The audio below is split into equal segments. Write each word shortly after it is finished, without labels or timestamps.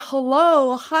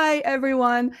hello. Hi,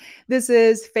 everyone. This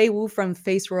is Fei Wu from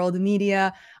Face World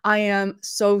Media. I am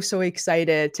so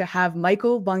excited to have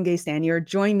Michael Bungay Stanier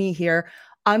join me here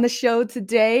on the show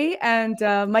today. And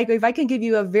Michael, if I can give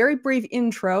you a very brief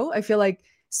intro, I feel like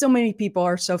so many people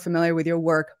are so familiar with your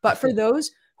work. But for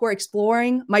those who are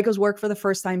exploring Michael's work for the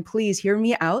first time, please hear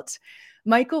me out.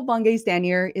 Michael Bungay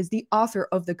Stanier is the author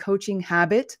of The Coaching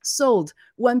Habit, sold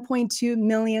 1.2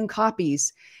 million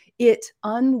copies. It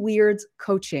unweirds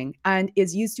coaching and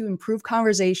is used to improve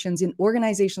conversations in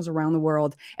organizations around the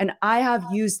world. And I have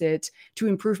used it to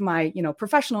improve my,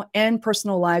 professional and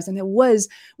personal lives. And it was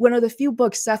one of the few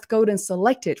books Seth Godin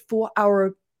selected for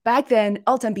our back then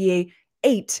LTMBA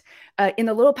 8. In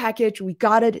a little package, we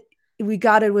got it.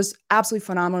 It was absolutely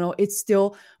phenomenal. It's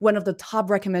still one of the top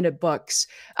recommended books,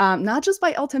 not just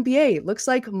by LTMBA. Looks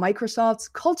like Microsoft's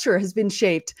culture has been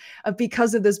shaped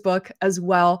because of this book as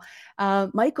well.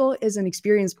 Michael is an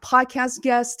experienced podcast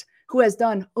guest who has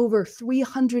done over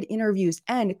 300 interviews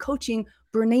and coaching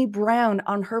Brene Brown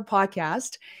on her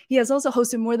podcast. He has also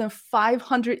hosted more than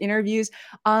 500 interviews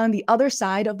on the other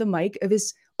side of the mic of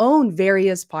his own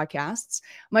various podcasts.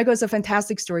 Michael is a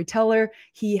fantastic storyteller.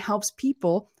 He helps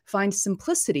people find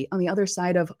simplicity on the other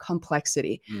side of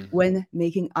complexity when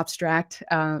making abstract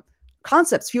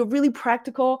concepts feel really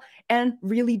practical and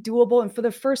really doable. And for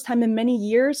the first time in many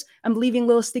years, I'm leaving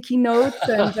little sticky notes,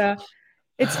 and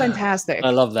it's fantastic. I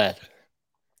love that.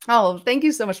 Oh, thank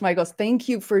you so much, Michael. Thank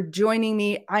you for joining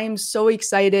me. I am so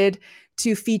excited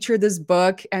to feature this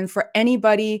book. And for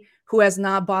anybody who has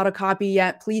not bought a copy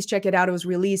yet, please check it out. It was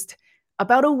released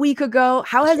about a week ago.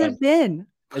 How has it been?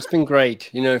 It's been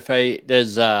great. Faye,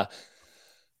 there's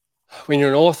when you're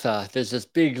an author, there's this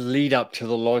big lead up to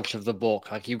the launch of the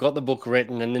book. Like, you've got the book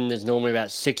written, and then there's normally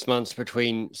about 6 months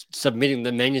between submitting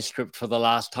the manuscript for the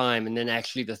last time and then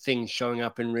actually the thing showing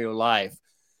up in real life.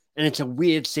 And it's a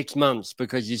weird 6 months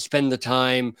because you spend the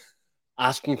time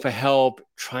asking for help,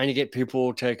 trying to get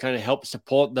people to kind of help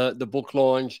support the book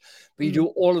launch. But you do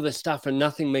all of this stuff and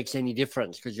nothing makes any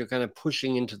difference because you're kind of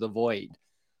pushing into the void.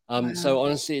 So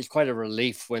honestly, it's quite a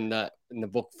relief when the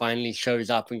book finally shows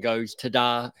up and goes,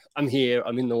 ta-da, I'm here,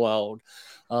 I'm in the world.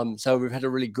 So we've had a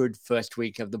really good first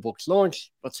week of the book's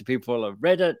launch. Lots of people have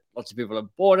read it. Lots of people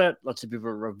have bought it. Lots of people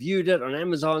have reviewed it on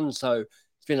Amazon. So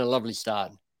it's been a lovely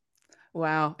start.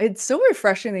 Wow. It's so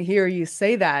refreshing to hear you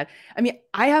say that. I mean,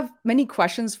 I have many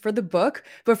questions for the book,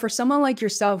 but for someone like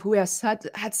yourself who has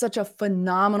had such a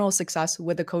phenomenal success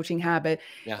with the coaching habit,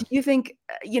 do you think,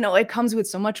 it comes with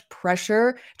so much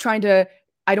pressure trying to,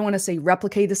 I don't want to say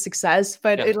replicate the success,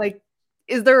 but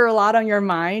is there a lot on your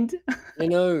mind?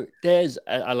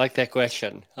 I like that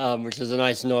question, which is a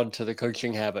nice nod to the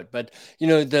coaching habit. But,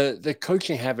 the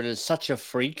coaching habit is such a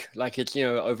freak. Like, it's,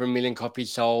 over 1 million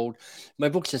copies sold. My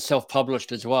books are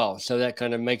self-published as well. So that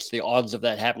kind of makes the odds of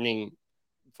that happening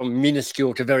from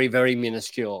minuscule to very, very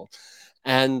minuscule.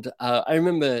 And I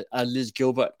remember Liz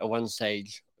Gilbert at one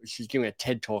stage, she was giving a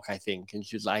TED talk, I think. And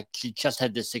she was like, she just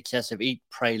had the success of Eat,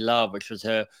 Pray, Love, which was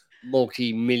her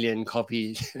multi-million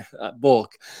copy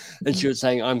book. And she was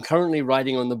saying, I'm currently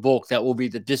writing on the book that will be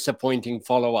the disappointing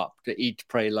follow-up to Eat,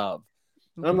 Pray, Love.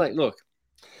 And I'm like, look,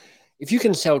 if you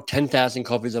can sell 10,000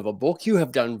 copies of a book, you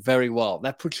have done very well.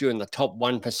 That puts you in the top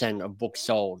 1% of books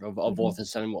sold, of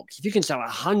authors selling books. If you can sell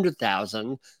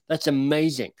 100,000, that's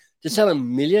amazing. To sell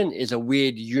 1 million is a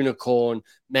weird unicorn,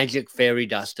 magic fairy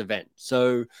dust event.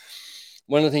 So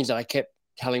one of the things that I kept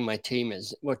telling my team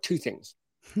is, well, two things.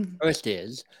 First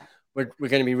is, we're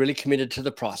going to be really committed to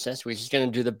the process. We're just going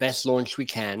to do the best launch we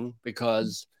can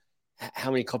because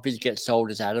how many copies get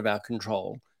sold is out of our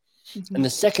control. And the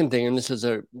second thing, and this is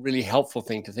a really helpful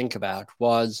thing to think about,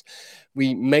 was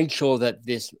we made sure that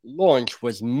this launch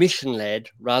was mission-led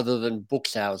rather than book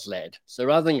sales-led. So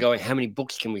rather than going, how many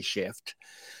books can we shift?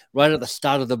 Right at the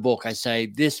start of the book, I say,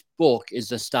 this book is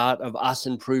the start of us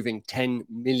improving 10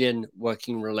 million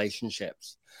working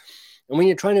relationships. And when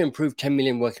you're trying to improve 10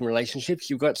 million working relationships,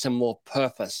 you've got some more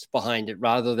purpose behind it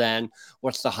rather than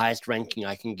what's the highest ranking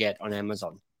I can get on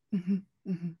Amazon.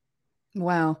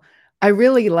 Wow. I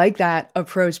really like that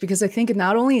approach because I think it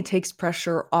not only takes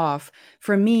pressure off.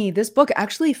 For me, this book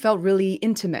actually felt really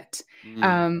intimate.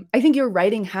 I think your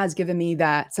writing has given me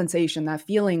that sensation, that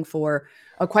feeling for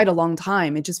quite a long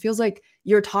time. It just feels like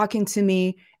you're talking to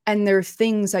me and there are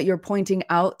things that you're pointing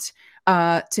out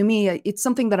to me. It's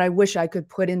something that I wish I could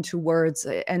put into words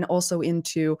and also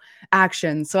into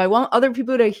action. So I want other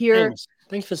people to hear.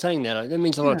 Thanks for saying that. That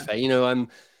means a lot, Faye.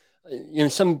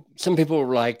 Some people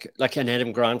like an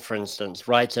Adam Grant, for instance,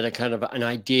 writes at a kind of an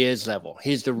ideas level.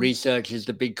 Here's the research, here's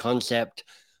the big concept.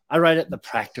 I write at the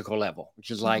practical level,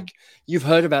 which is Mhm, like you've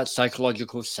heard about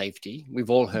psychological safety. We've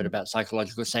all heard mhm, about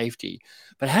psychological safety,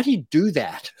 but how do you do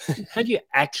that? How mhm, do you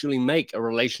actually make a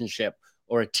relationship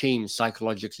or a team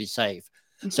psychologically safe?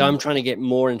 So mhm, I'm trying to get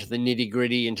more into the nitty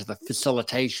gritty, into the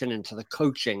facilitation, into the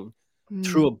coaching mm.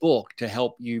 through a book to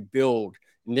help you build,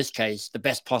 in this case, the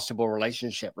best possible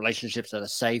relationships that are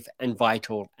safe and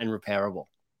vital and repairable.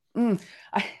 Mm,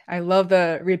 I love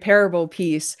the repairable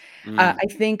piece. Mm, I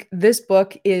think this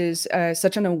book is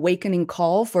such an awakening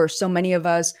call for so many of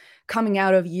us coming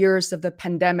out of years of the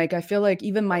pandemic. I feel like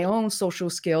even my own social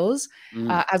skills,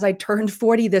 mm, as I turned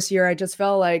 40 this year, I just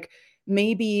felt like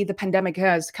maybe the pandemic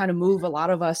has kind of moved a lot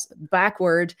of us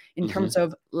backward in hmm. terms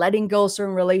of letting go of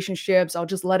certain relationships. I'll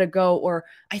just let it go, or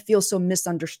I feel so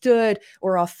misunderstood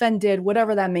or offended,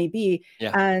 whatever that may be.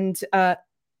 Yeah. And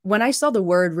when I saw the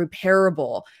word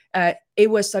repairable, it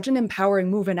was such an empowering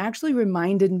move and actually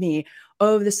reminded me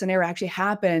of the scenario actually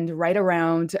happened right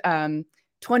around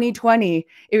 2020.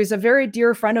 It was a very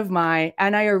dear friend of mine,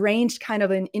 and I arranged kind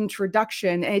of an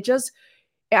introduction. And it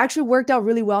actually worked out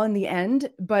really well in the end,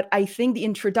 but I think the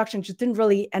introduction just didn't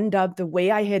really end up the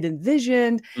way I had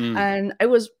envisioned, Mm. and I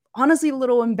was honestly a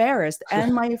little embarrassed.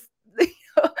 And my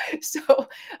so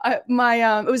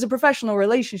my it was a professional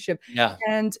relationship, Yeah.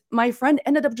 and my friend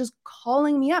ended up just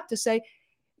calling me up to say,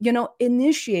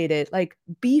 initiate it, like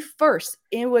be first.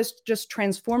 It was just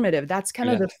transformative. That's kind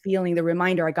of the Brilliant. feeling, the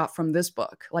reminder I got from this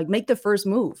book. Like make the first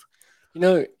move.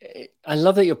 I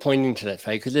love that you're pointing to that,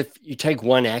 Faye, because if you take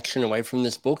one action away from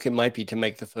this book, it might be to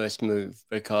make the first move.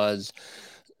 Because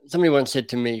somebody once said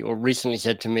to me, or recently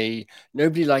said to me,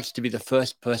 nobody likes to be the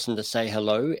first person to say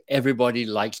hello. Everybody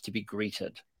likes to be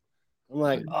greeted. I'm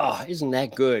like, Mm, oh, isn't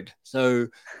that good? So,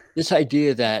 this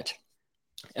idea that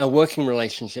our working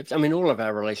relationships, I mean, all of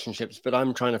our relationships, but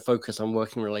I'm trying to focus on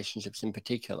working relationships in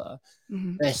particular,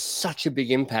 mhm, there's such a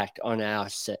big impact on our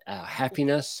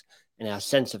happiness and our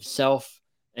sense of self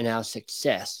and our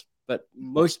success. But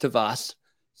most of us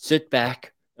sit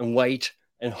back and wait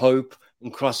and hope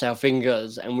and cross our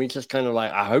fingers. And we just kind of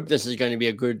like, I hope this is going to be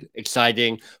a good,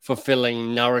 exciting,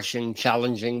 fulfilling, nourishing,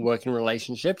 challenging working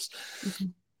relationships.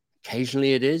 mhm,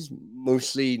 Occasionally it is,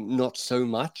 mostly not so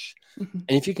much. mhm,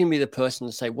 And if you can be the person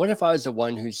to say, what if I was the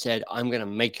one who said, I'm going to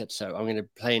make it so, I'm going to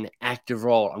play an active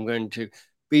role, I'm going to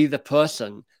be the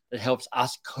person that helps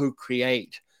us co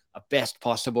create a best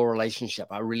possible relationship,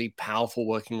 a really powerful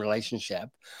working relationship?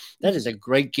 That mhm. is a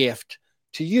great gift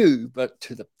to you, but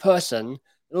to the person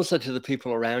and also to the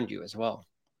people around you as well.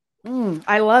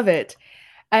 I love it.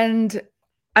 And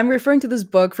I'm referring to this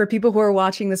book for people who are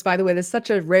watching this, by the way. This is such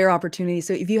a rare opportunity.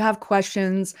 So if you have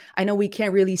questions, I know we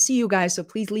can't really see you guys, so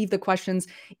please leave the questions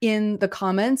in the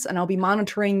comments and I'll be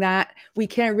monitoring that. We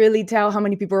can't really tell how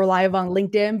many people are live on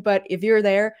LinkedIn, but if you're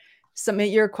there,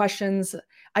 submit your questions.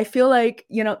 I feel like,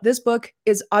 this book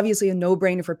is obviously a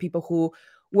no-brainer for people who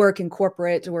work in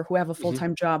corporate or who have a Mhm.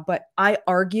 full-time job, but I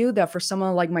argue that for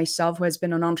someone like myself who has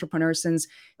been an entrepreneur since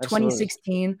Absolutely.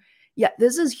 2016, yeah,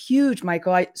 this is huge,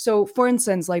 Michael. So for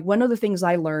instance, like one of the things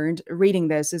I learned reading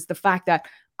this is the fact that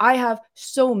I have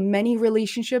so many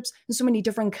relationships and so many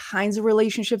different kinds of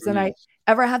relationships than Mm. I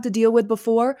ever had to deal with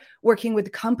before, working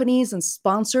with companies and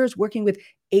sponsors, working with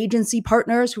agency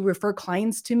partners who refer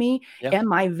clients to me Yeah. and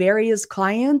my various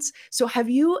clients. So have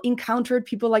you encountered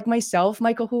people like myself,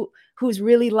 Michael, who's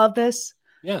really love this?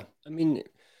 Yeah, I mean,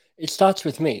 it starts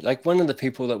with me. Like one of the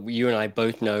people that you and I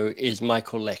both know is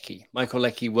Michael Leckey. Michael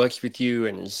Leckey works with you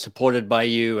and is supported by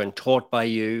you and taught by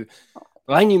you.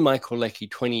 But I knew Michael Leckey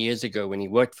 20 years ago when he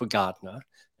worked for Gartner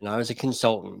and I was a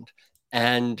consultant.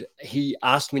 And he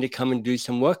asked me to come and do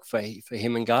some work for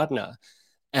him and Gardner.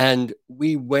 And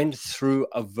we went through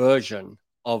a version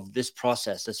of this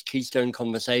process, this keystone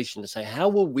conversation to say, how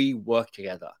will we work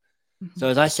together? So Mhm,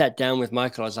 as I sat down with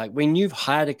Michael, I was like, when you've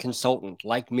hired a consultant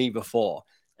like me before,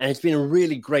 and it's been a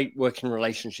really great working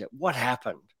relationship, what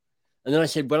happened? And then I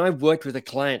said, when I've worked with a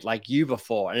client like you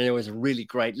before, and it was really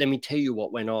great, let me tell you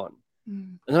what went on.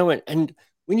 mhm, And then I went, and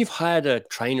when you've hired a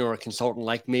trainer or a consultant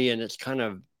like me, and it's kind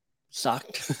of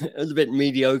sucked, it was a bit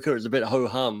mediocre, it was a bit ho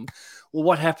hum. Well,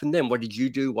 what happened then? What did you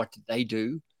do? What did they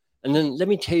do? And then let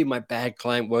me tell you my bad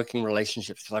client working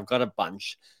relationships because I've got a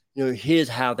bunch. Here's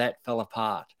how that fell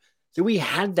apart. So we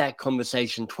had that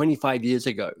conversation 25 years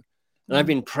ago. And I've mhm,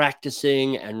 been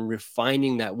practicing and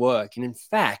refining that work. And in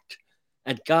fact,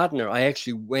 at Gartner, I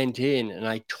actually went in and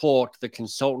I taught the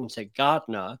consultants at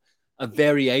Gartner a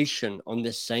variation on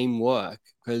this same work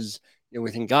because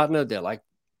within Gartner, they're like,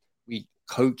 we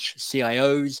coach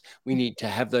CIOs. We need to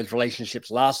have those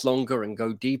relationships last longer and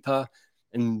go deeper.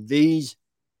 And these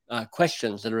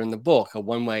questions that are in the book are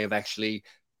one way of actually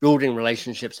building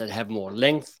relationships that have more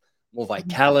length, more Mhm.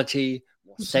 vitality,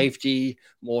 more Mhm. safety,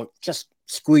 more just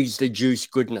squeeze the juice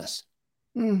goodness.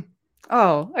 Mm.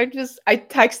 Oh,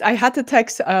 I had to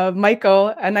text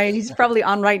Michael, and he's probably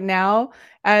on right now.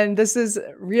 And this is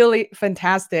really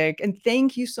fantastic. And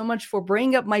thank you so much for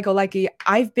bringing up Michael Lecky.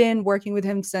 I've been working with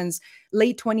him since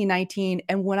late 2019.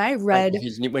 And when I Right,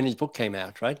 read, when his book came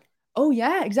out, right? oh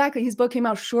yeah, exactly. His book came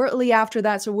out shortly after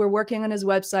that. So we're working on his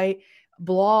website,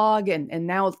 blog, and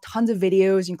now tons of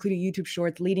videos, including YouTube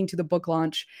shorts leading to the book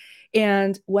launch.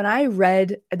 And when I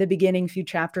read at the beginning a few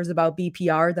chapters about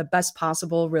BPR, the best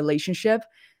possible relationship,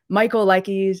 Michael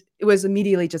Lecky's it was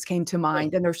immediately just came to Yeah.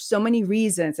 mind. And there's so many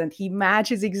reasons, and he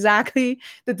matches exactly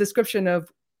the description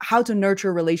of how to nurture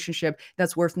a relationship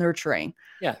that's worth nurturing.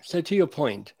 Yeah. So to your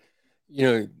point, you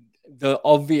know, the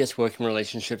obvious working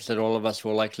relationships that all of us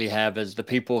will likely have is the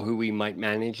people who we might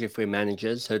manage if we're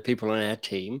managers, so people on our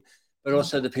team, but Uh-huh.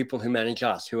 also the people who manage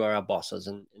us, who are our bosses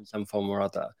in some form or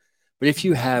other. But if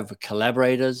you Mhm. have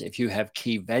collaborators, if you have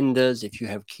key vendors, if you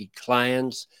have key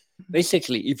clients,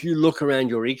 basically, if you look around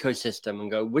your ecosystem and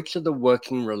go, which are the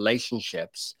working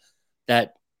relationships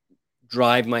that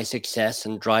drive my success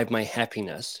and drive my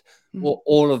happiness, Mhm. well,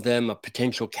 all of them are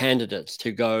potential candidates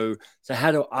to go. So,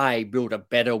 how do I build a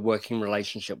better working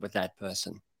relationship with that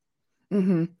person?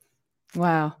 Mhm.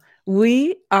 Wow.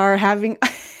 We are having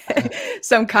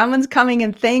some comments coming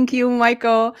in. Thank you,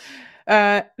 Michael.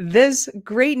 This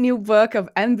great new book of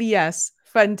MBS.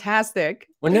 Fantastic.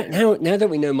 Well, now that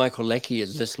we know Michael Lecky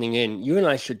is listening in, you and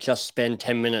I should just spend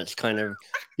 10 minutes kind of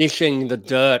dishing the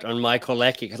dirt on Michael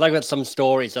Lecky because I've got some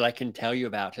stories that I can tell you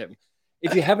about him.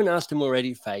 If you haven't asked him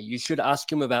already, Faye, you should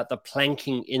ask him about the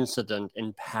planking incident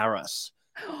in Paris.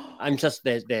 I'm just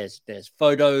there's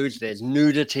photos, there's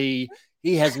nudity.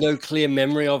 He has no clear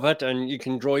memory of it, and you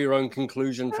can draw your own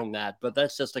conclusion from that. But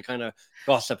that's just the kind of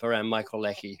gossip around Michael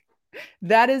Lecky.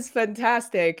 That is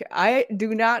fantastic. I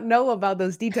do not know about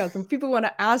those details. When people want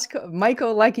to ask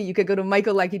Michael Lecky, you could go to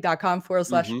michaellecky.com forward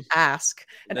slash Hmm. ask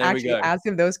and There we actually go. ask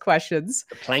him those questions.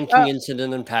 The Uh, planking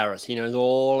incident in Paris. He knows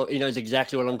all. He knows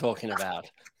exactly what I'm talking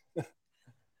about.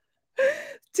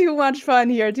 Too much fun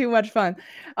here, too much fun.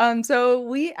 So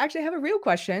we actually have a real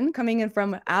question coming in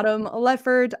from Adam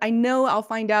Lefford. I know I'll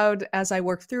find out as I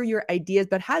work through your ideas,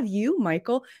 but have you,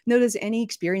 Michael, noticed any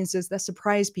experiences that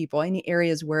surprise people, any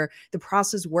areas where the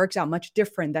process works out much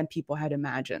different than people had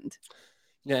imagined?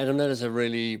 Yeah, Adam, that is a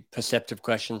really perceptive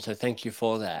question. So thank you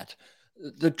for that.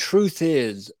 The truth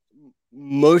is,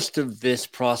 most of this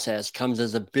process comes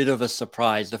as a bit of a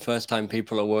surprise the first time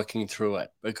people are working through it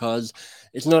because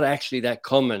it's not actually that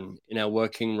common in our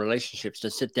working relationships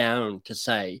to sit down to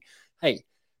say, hey,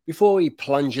 before we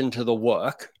plunge into the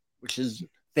work, which is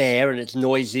there and it's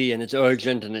noisy and it's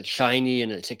urgent and it's shiny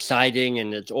and it's exciting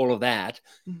and it's all of that,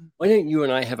 Mhm. why don't you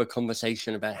and I have a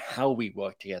conversation about how we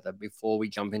work together before we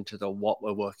jump into the what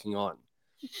we're working on?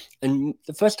 And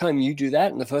the first time you do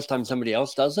that, and the first time somebody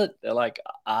else does it, they're like,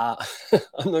 I'm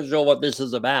not sure what this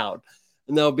is about.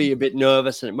 And they'll be a bit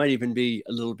nervous and it might even be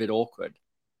a little bit awkward.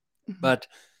 Mhm. But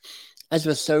as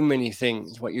with so many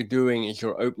things, what you're doing is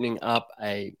you're opening up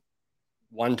a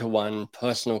one to one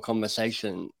personal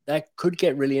conversation that could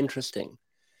get really interesting.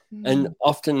 And Mhm.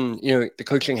 often, the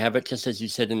coaching habit, just as you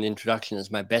said in the introduction,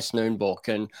 is my best known book.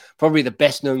 And probably the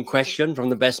best known question from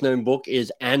the best known book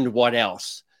is, and what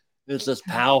else? There's this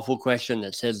powerful question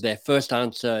that says their first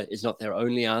answer is not their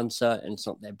only answer and it's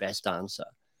not their best answer.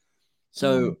 Mhm.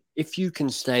 So if you can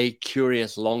stay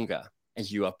curious longer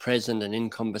as you are present and in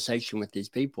conversation with these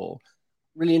people,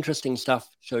 really interesting stuff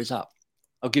shows up.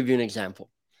 I'll give you an example.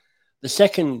 The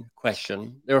second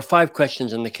question, there are 5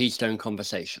 questions in the Keystone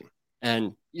conversation,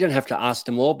 and you don't have to ask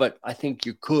them all, but I think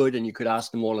you could, and you could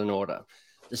ask them all in order.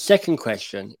 The second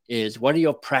question is, what are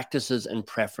your practices and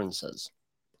preferences?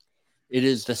 It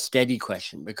is the steady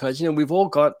question because, we've all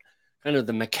got kind of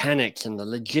the mechanics and the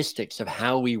logistics of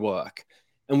how we work.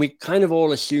 And we kind of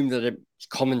all assume that it's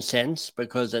common sense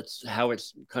because that's how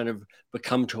it's kind of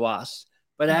become to us.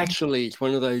 But Mhm. actually, it's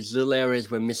one of those little areas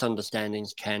where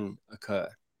misunderstandings can occur.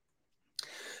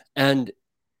 And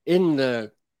in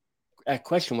the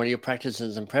question, what are your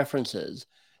practices and preferences?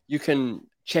 You can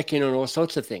check in on all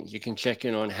sorts of things. You can check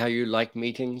in on how you like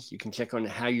meetings. You can check on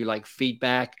how you like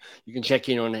feedback. You can check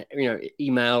in on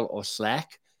email or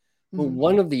Slack. But Mhm.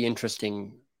 one of the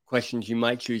interesting questions you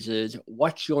might choose is,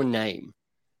 what's your name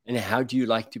and how do you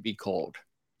like to be called?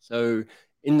 So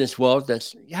in this world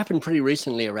that's happened pretty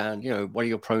recently around, what are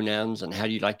your pronouns and how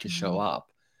do you like to show Mhm. up?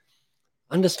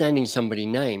 Understanding somebody's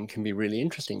name can be really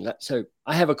interesting. So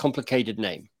I have a complicated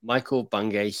name, Michael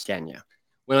Bungay Stanier.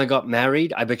 When I got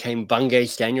married, I became Bungay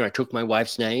Stanier. I took my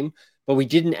wife's name, but we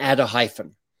didn't add a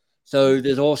hyphen. So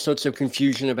there's all sorts of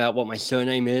confusion about what my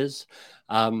surname is.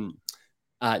 Um,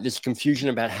 there's confusion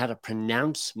about how to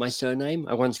pronounce my surname.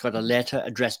 I once got a letter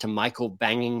addressed to Michael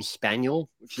Banging Spaniel,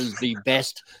 which is the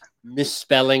best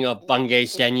misspelling of Bungay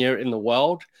Stanier in the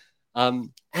world.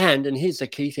 And here's the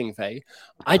key thing, Faye.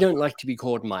 I don't like to be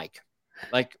called Mike.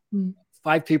 Like, Mm,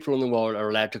 5 people in the world are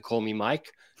allowed to call me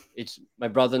Mike. It's my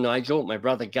brother Nigel, my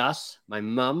brother Gus, my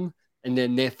mum, and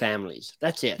then their families.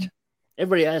 That's it.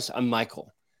 Everybody else, I'm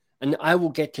Michael. And I will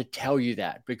get to tell you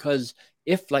that because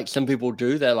if, like some people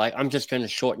do, they're like, I'm just going to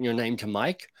shorten your name to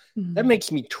Mike, that mm,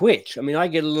 makes me twitch. I mean, I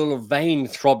get a little vein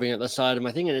throbbing at the side of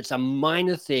my thing, and it's a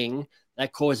minor thing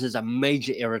that causes a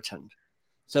major irritant.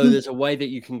 So mm. there's a way that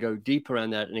you can go deep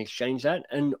around that and exchange that.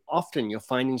 And often you're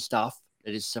finding stuff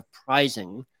that is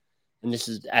surprising. And this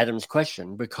is Adam's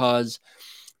question, because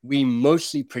we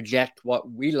mostly project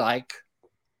what we like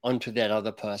onto that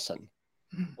other person.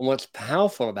 And what's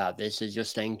powerful about this is you're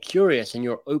staying curious and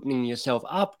you're opening yourself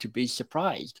up to be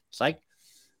surprised. It's like,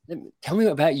 tell me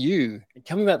about you.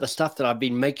 Tell me about the stuff that I've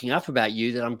been making up about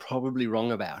you that I'm probably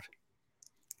wrong about.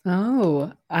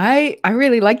 Oh, I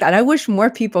really like that. I wish more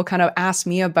people kind of asked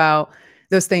me about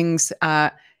those things.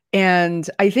 And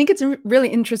I think it's really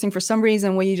interesting for some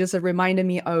reason when you just reminded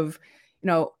me of,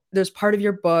 there's part of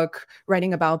your book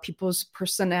writing about people's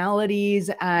personalities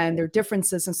and their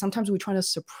differences. And sometimes we try to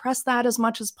suppress that as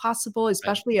much as possible, Right.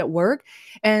 especially at work.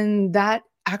 And that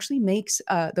actually makes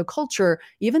the culture,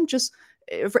 even just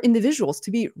for individuals,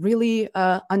 to be really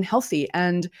unhealthy.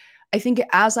 And I think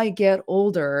as I get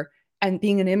older, and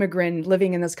being an immigrant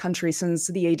living in this country since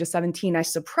the age of 17, I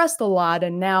suppressed a lot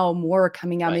and now more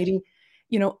coming out. Right. Maybe,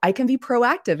 I can be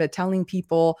proactive at telling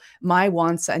people my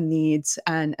wants and needs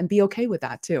and be okay with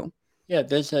that too. Yeah,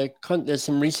 there's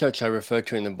some research I refer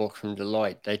to in the book from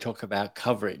Deloitte. They talk about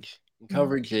coverage. And Mm,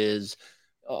 coverage is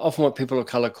often what people of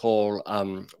color call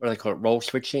what do they call it, role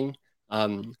switching,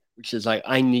 which is like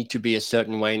I need to be a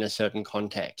certain way in a certain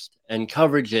context. And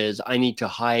coverage is I need to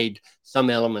hide some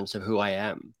elements of who I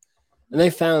am. And they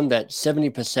found that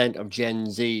 70% of Gen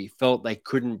Z felt they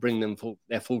couldn't bring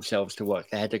their full selves to work.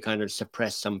 They had to kind of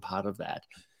suppress some part of that.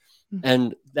 mm,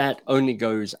 And that only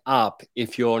goes up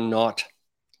if you're not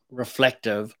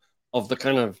reflective of the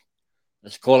kind of,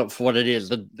 let's call it for what it is,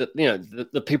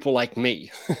 the people like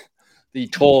me, the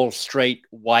tall, straight,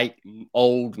 white,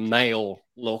 old male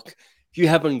look. If you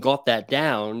haven't got that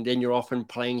down, then you're often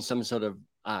playing some sort of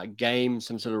game,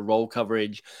 some sort of role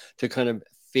coverage to kind of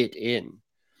fit in.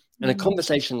 And a mm.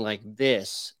 conversation like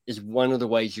this is one of the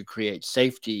ways you create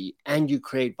safety and you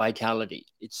create vitality.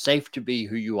 It's safe to be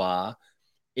who you are.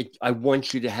 I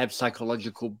want you to have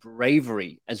psychological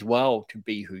bravery as well to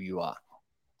be who you are.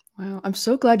 Wow, I'm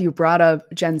so glad you brought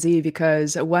up Gen Z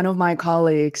because one of my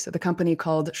colleagues, the company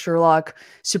called Sherlock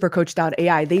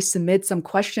Supercoach.ai, they submit some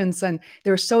questions and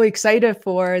they're so excited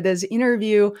for this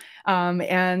interview.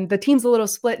 And the team's a little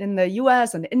split in the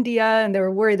US and India, and they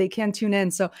were worried they can't tune in.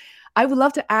 So I would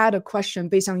love to add a question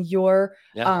based on your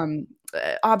Yeah.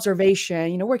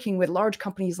 observation, working with large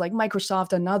companies like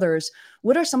Microsoft and others.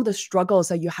 What are some of the struggles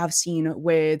that you have seen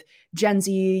with Gen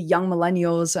Z, young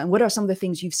millennials, and what are some of the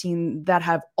things you've seen that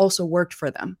have also worked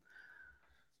for them?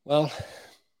 Well,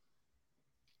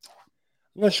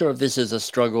 I'm not sure if this is a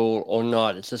struggle or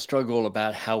not. It's a struggle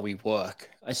about how we work.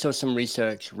 I saw some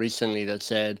research recently that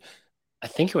said, I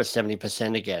think it was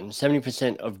 70% again,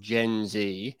 70% of Gen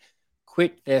Z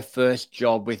quit their first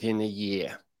job within a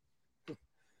year.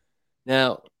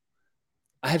 Now,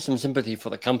 I have some sympathy for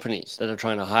the companies that are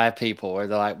trying to hire people where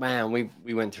they're like, man,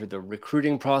 we went through the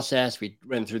recruiting process, we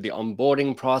went through the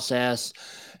onboarding process.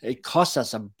 It costs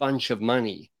us a bunch of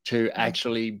money to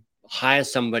actually hire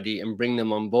somebody and bring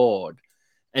them on board.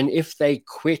 And if they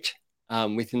quit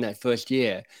within that first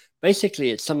year, basically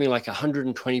it's something like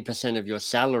 120% of your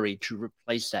salary to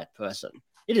replace that person.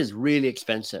 It is really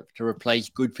expensive to replace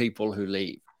good people who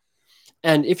leave.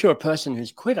 And if you're a person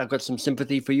who's quit, I've got some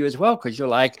sympathy for you as well, because you're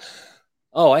like,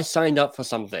 oh, I signed up for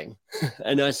something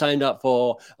and I signed up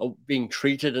for being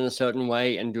treated in a certain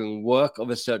way and doing work of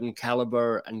a certain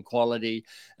caliber and quality.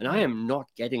 And I am not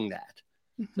getting that.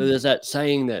 So Mhm. there's that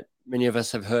saying that many of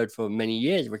us have heard for many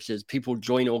years, which is people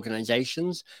join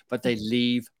organizations, but they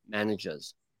leave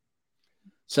managers.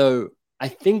 So I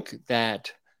think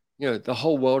that, the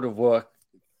whole world of work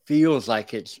feels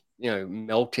like it's,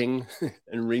 melting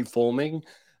and reforming.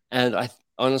 And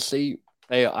honestly,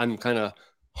 I'm kind of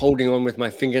holding on with my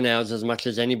fingernails as much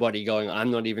as anybody going, I'm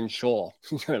not even sure.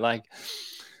 Like,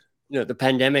 the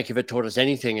pandemic, if it taught us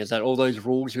anything, is that all those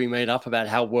rules we made up about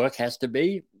how work has to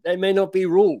be, they may not be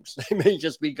rules. They may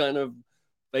just be kind of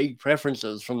vague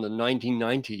preferences from the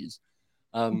 1990s.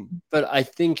 But I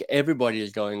think everybody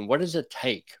is going, what does it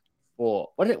take for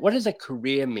what does a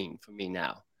career mean for me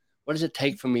now? What does it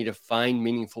take for me to find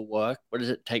meaningful work? What does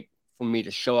it take for me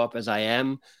to show up as I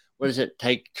am? What does it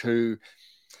take to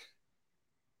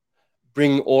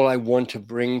bring all I want to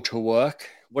bring to work?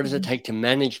 What does it Mhm. take to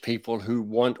manage people who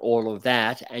want all of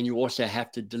that? And you also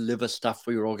have to deliver stuff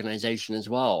for your organization as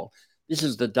well. This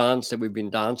is the dance that we've been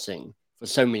dancing for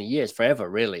so many years, forever,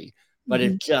 really. But Mhm.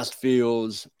 it just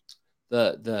feels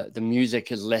the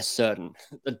music is less certain,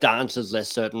 the dance is less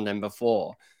certain than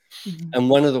before. Mhm. And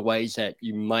one of the ways that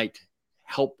you might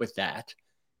help with that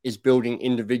is building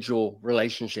individual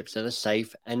relationships that are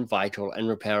safe and vital and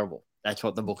repairable. That's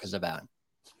what the book is about.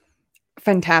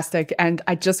 Fantastic. And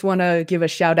I just want to give a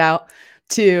shout out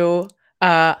to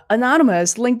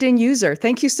anonymous LinkedIn user.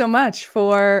 Thank you so much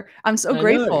for, I'm so I know.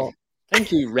 grateful.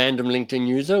 Thank you, random LinkedIn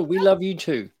user. We love you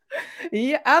too.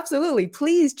 Yeah, absolutely.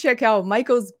 Please check out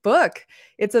Michael's book.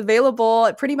 It's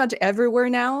available pretty much everywhere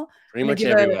now. Pretty I'm gonna much give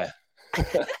a everywhere.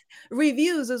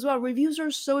 reviews as well. Reviews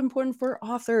are so important for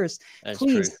authors. That's true.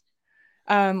 Please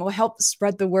will help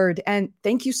spread the word. And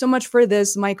thank you so much for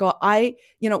this, Michael.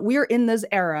 We're in this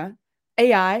era.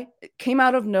 AI came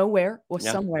out of nowhere or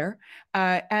Yeah, somewhere,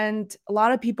 and a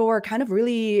lot of people are kind of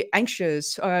really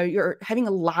anxious. You're having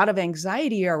a lot of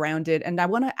anxiety around it, and I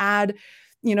want to add.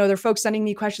 There are folks sending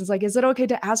me questions like, "Is it okay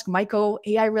to ask Michael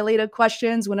AI related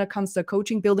questions when it comes to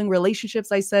coaching, building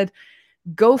relationships?" I said,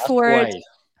 "Go ask for it." away.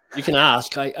 You can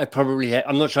ask. I probably,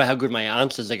 I'm not sure how good my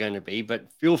answers are going to be,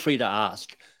 but feel free to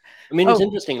ask. I mean, it's Oh,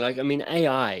 interesting. Like, I mean,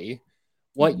 AI,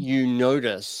 what mhm, you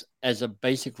notice as a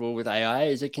basic rule with AI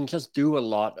is it can just do a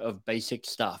lot of basic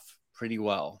stuff pretty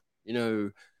well.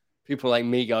 People like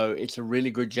me go, it's a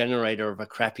really good generator of a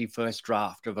crappy first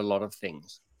draft of a lot of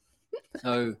things.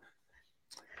 So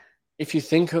if you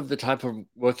think of the type of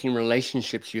working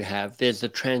relationships you have, there's the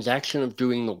transaction of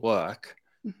doing the work,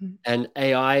 mhm, and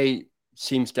AI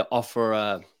seems to offer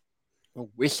a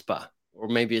whisper, or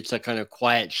maybe it's a kind of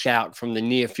quiet shout from the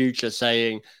near future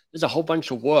saying, there's a whole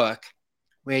bunch of work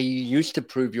where you used to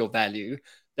prove your value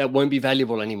that won't be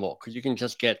valuable anymore because you can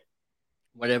just get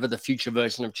whatever the future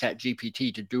version of Chat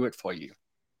GPT to do it for you.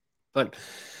 But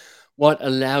what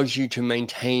allows you to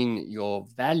maintain your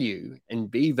value and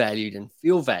be valued and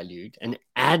feel valued and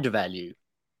add value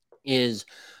is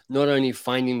not only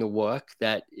finding the work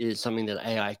that is something that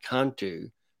AI can't do,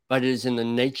 but it is in the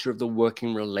nature of the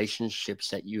working relationships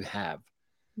that you have.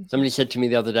 mhm, Somebody said to me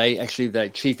the other day, actually, the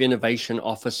chief innovation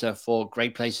officer for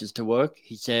Great Places to Work,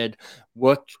 he said,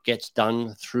 work gets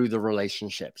done through the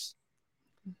relationships.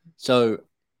 So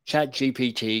Chat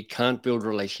GPT can't build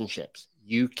relationships.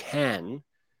 You can,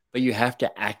 but you have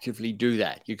to actively do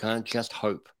that. You can't just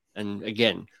hope. And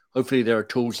again, hopefully there are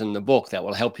tools in the book that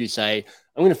will help you say,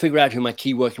 I'm going to figure out who my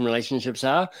key working relationships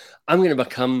are. I'm going to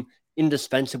become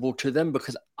indispensable to them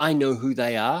because I know who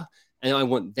they are and I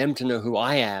want them to know who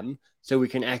I am so we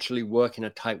can actually work in a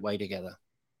tight way together.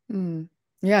 mm.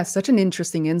 Yeah, such an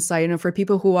interesting insight. And for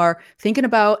people who are thinking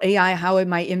about AI, how it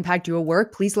might impact your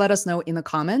work, please let us know in the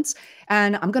comments.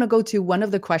 And I'm going to go to one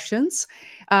of the questions,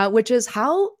 which is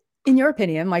how, in your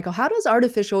opinion, Michael, how does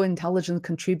artificial intelligence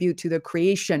contribute to the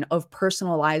creation of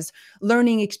personalized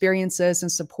learning experiences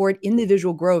and support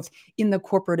individual growth in the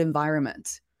corporate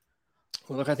environment?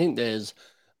 Well, look, I think there's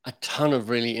a ton of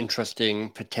really interesting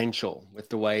potential with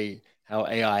the way how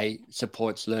AI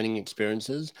supports learning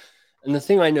experiences. And the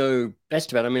thing I know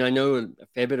best about, I mean, I know a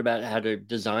fair bit about how to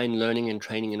design learning and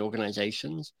training in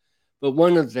organizations. But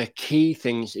one of the key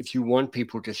things, if you want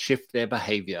people to shift their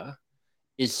behavior,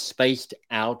 is spaced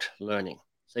out learning.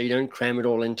 So you don't cram it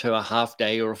all into a half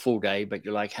day or a full day, but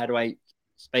you're like, how do I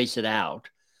space it out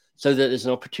so that there's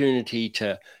an opportunity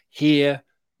to hear,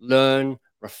 learn,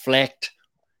 reflect,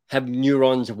 have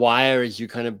neurons wire as you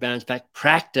kind of bounce back,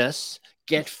 practice,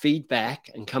 get feedback,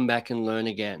 and come back and learn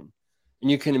again. And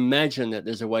you can imagine that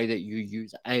there's a way that you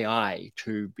use AI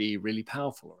to be really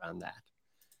powerful around that.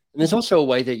 And there's also a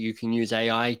way that you can use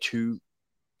AI to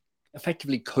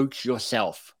effectively coach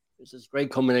yourself. It's this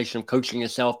great combination of coaching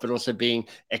yourself, but also being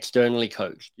externally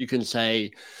coached. You can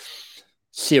say,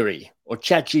 Siri or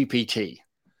Chat GPT,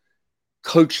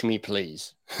 coach me,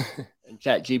 please. And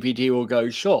Chat GPT will go,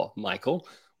 sure, Michael,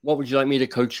 what would you like me to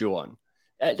coach you on?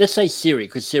 Let's say Siri,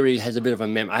 because Siri has a bit of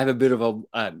a I have a bit of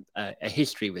a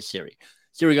history with Siri.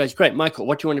 Siri goes, great, Michael,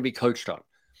 what do you want to be coached on?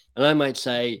 And I might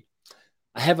say,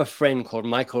 I have a friend called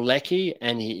Michael Leckie,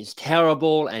 and he's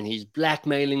terrible, and he's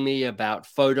blackmailing me about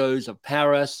photos of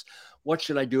Paris. What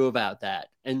should I do about that?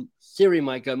 And Siri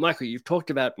might go, Michael, you've talked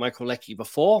about Michael Leckie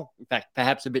before. In fact,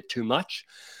 perhaps a bit too much.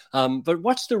 But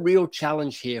what's the real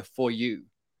challenge here for you?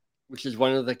 which is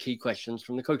one of the key questions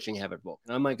from the Coaching Habit book.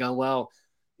 And I might go, well,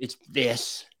 it's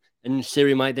this. And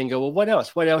Siri might then go, well, what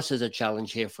else? What else is a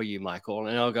challenge here for you, Michael?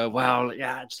 And I'll go, well,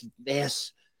 yeah, it's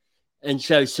this. And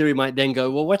so Siri might then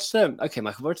go, well, okay,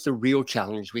 Michael, what's the real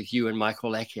challenge with you and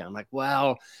Michael Leckie? I'm like,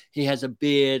 well, he has a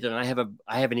beard and I have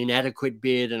an inadequate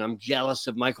beard and I'm jealous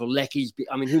of Michael Leckie's beard.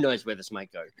 I mean, who knows where this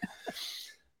might go.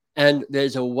 And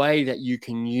there's a way that you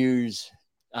can use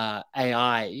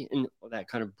AI in that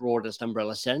kind of broadest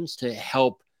umbrella sense to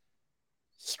help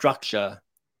structure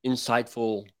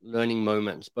insightful learning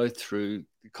moments, both through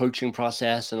the coaching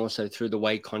process and also through the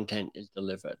way content is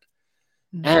delivered.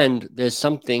 And there's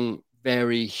something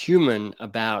very human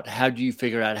about how do you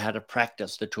figure out how to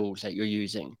practice the tools that you're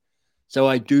using. So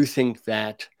I do think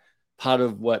that part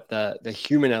of what the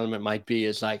human element might be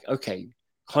is like, okay,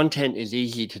 content is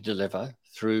easy to deliver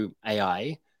through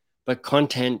AI, but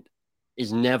content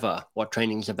is never what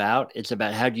training's about. It's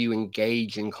about how do you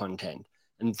engage in content.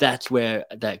 And that's where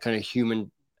that kind of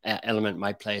human element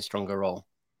might play a stronger role.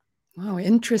 Wow,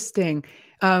 interesting.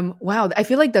 Wow, I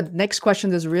feel like the next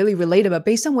question is really related, but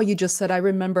based on what you just said, I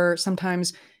remember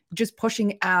sometimes just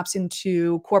pushing apps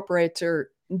into corporate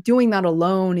or doing that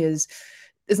alone is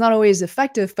not always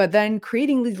effective, but then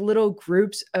creating these little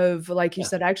groups of, like you Yeah,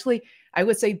 said, actually, I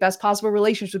would say best possible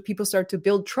relationships. People start to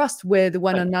build trust with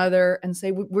one right. another and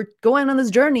say, we're going on this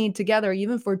journey together,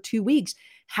 even for 2 weeks.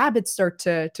 Habits start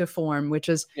to form, which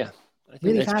is Yeah, I think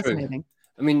really that's true. fascinating.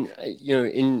 I mean,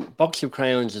 in Box of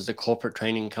Crayons is the corporate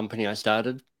training company I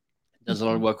started. It does a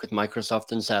lot of Mhm. work with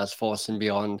Microsoft and Salesforce and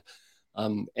beyond.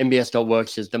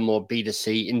 MBS.works is the more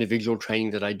B2C individual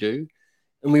training that I do.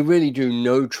 And we really do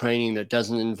no training that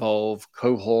doesn't involve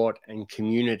cohort and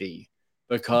community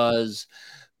because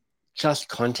just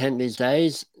content these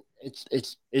days,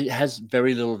 it has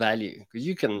very little value because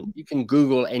you can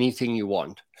Google anything you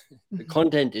want. The Mhm.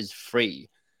 content is free.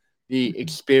 The Mhm.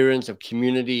 experience of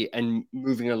community and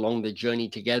moving along the journey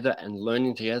together and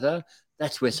learning together,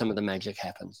 that's where some of the magic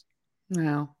happens.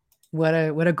 Wow. What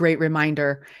a great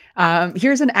reminder.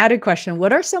 Here's an added question.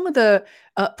 What are some of the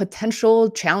potential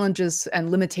challenges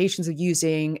and limitations of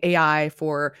using AI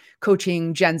for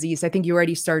coaching Gen Zs? I think you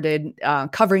already started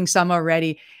covering some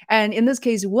already. And in this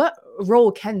case, what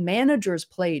role can managers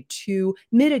play to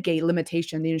mitigate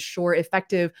limitation and ensure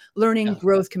effective learning, Yeah.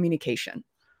 growth, communication?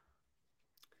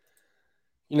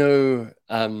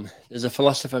 There's a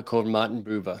philosopher called Martin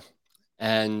Buber,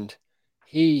 and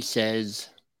he says,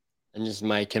 and this is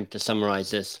my attempt to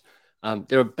summarize this,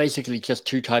 there are basically just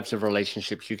two types of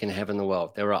relationships you can have in the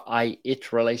world. There are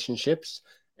I-it relationships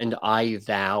and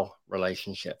I-thou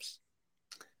relationships.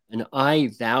 And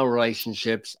I-thou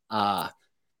relationships are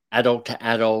adult to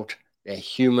adult, they're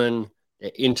human,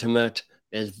 they're intimate,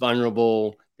 there's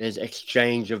vulnerable, there's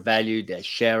exchange of value, there's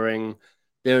sharing.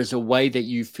 There's a way that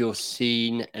you feel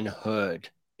seen and heard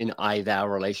in I thou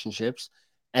relationships,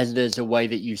 as there's a way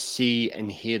that you see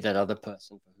and hear that other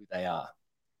person for who they are.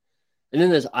 And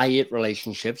then there's I it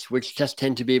relationships, which just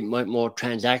tend to be more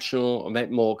transactional, a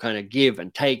bit more kind of give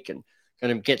and take and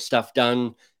kind of get stuff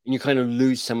done. And you kind of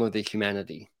lose some of the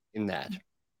humanity in that.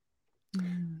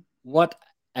 Mm. What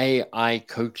AI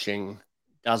coaching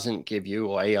doesn't give you,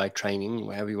 or AI training,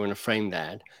 however you want to frame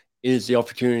that, is the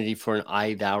opportunity for an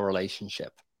I thou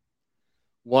relationship.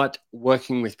 What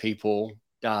working with people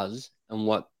does, and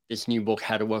what this new book,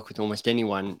 How to Work with Almost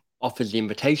Anyone, offers the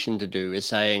invitation to do is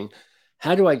saying,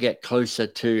 how do I get closer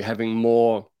to having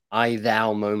more I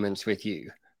thou moments with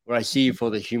you, where I see you for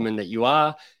the human that you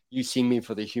are, you see me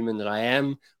for the human that I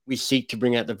am. We seek to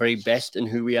bring out the very best in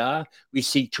who we are. We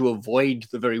seek to avoid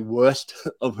the very worst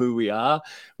of who we are.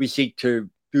 We seek to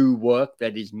do work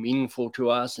that is meaningful to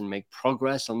us and make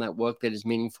progress on that work that is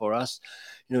meaningful for us.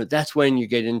 That's when you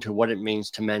get into what it means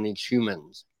to manage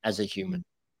humans as a human.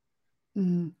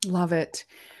 Love it.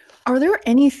 Are there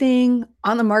anything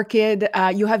on the market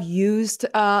you have used,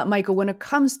 Michael, when it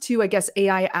comes to, I guess,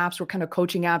 AI apps or kind of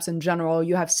coaching apps in general,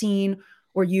 you have seen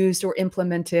or used or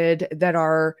implemented that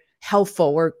are helpful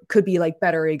or could be like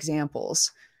better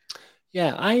examples?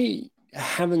 Yeah, I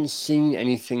haven't seen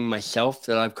anything myself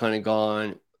that I've kind of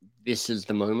gone, this is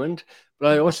the moment.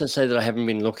 But I also say that I haven't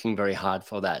been looking very hard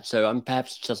for that. So I'm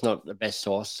perhaps just not the best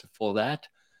source for that.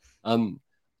 Um,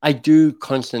 I do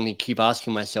constantly keep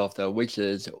asking myself, though, which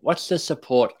is what's the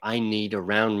support I need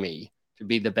around me to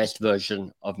be the best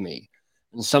version of me?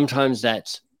 And sometimes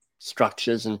that's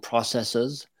structures and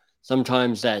processes.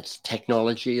 Sometimes that's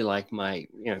technology, like I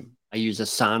use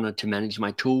Asana to manage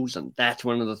my tools, and that's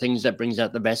one of the things that brings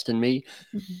out the best in me.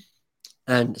 Mhm.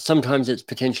 And sometimes it's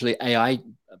potentially AI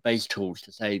based tools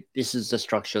to say, this is the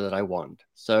structure that I want.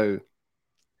 So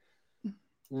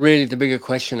Really, the bigger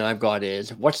question I've got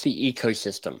is what's the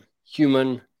ecosystem,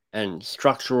 human and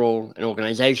structural and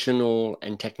organizational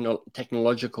and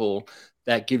technological,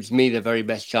 that gives me the very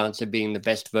best chance of being the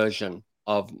best version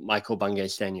of Michael Bungay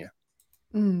Stanier?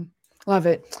 Mm, love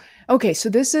it. Okay, so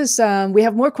this is we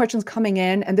have more questions coming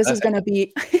in, and this is going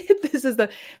Perfect. to be this is the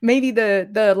maybe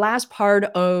the last part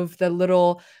of the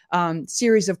little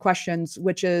series of questions,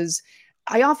 which is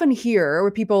I often hear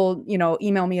where people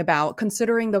email me about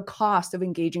considering the cost of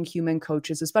engaging human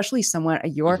coaches, especially someone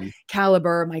at your Hmm.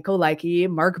 caliber, Michael Likey,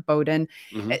 Mark Bowden.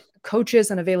 Hmm. Coaches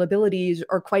and availabilities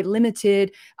are quite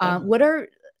limited. Yeah. What are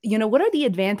the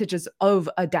advantages of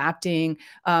adapting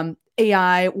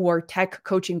AI or tech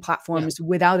coaching Yeah. platforms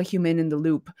without a human in the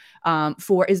loop? Are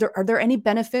there any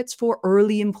benefits for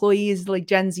early employees like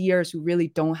Gen Zers who really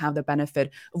don't have the benefit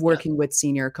of Yeah. working with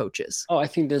senior coaches? Oh, I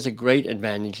think there's a great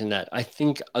advantage in that. I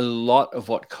think a lot of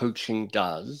what coaching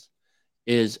does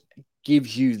is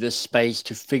gives you the space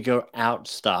to figure out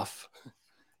stuff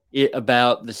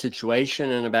about the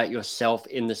situation and about yourself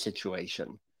in the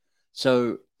situation.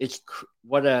 So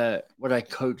what a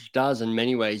coach does in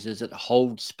many ways is it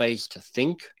holds space to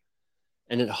think,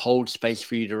 and it holds space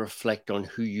for you to reflect on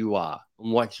who you are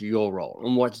and what's your role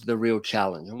and what's the real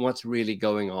challenge and what's really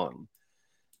going on.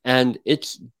 And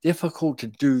it's difficult to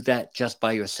do that just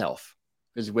by yourself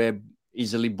because we're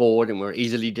easily bored and we're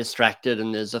easily distracted,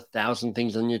 and there's 1,000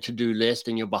 things on your to-do list,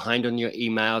 and you're behind on your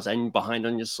emails and behind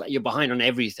on you're behind on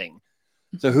everything.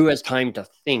 So who has time to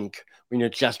think when you're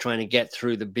just trying to get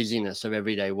through the busyness of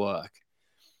everyday work?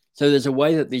 So there's a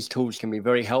way that these tools can be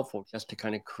very helpful just to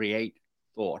kind of create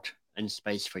thought and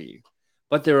space for you.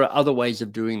 But there are other ways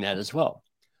of doing that as well.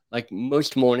 Like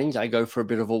most mornings, I go for a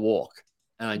bit of a walk,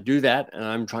 and I do that and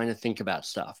I'm trying to think about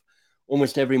stuff.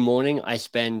 Almost every morning, I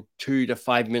spend 2 to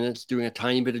 5 minutes doing a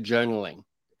tiny bit of journaling.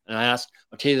 And I'll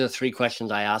tell you the three questions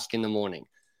I ask in the morning.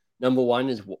 Number one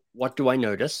is, what do I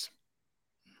notice?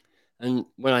 And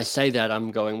when I say that, I'm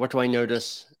going, what do I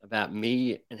notice about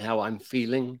me and how I'm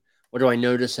feeling? What do I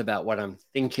notice about what I'm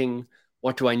thinking?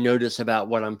 What do I notice about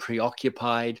what I'm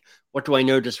preoccupied? What do I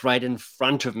notice right in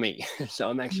front of me?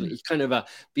 So it's kind of a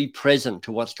be present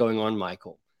to what's going on,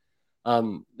 Michael.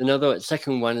 Another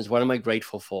second one is, what am I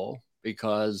grateful for?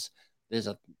 Because there's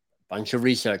a bunch of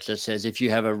research that says if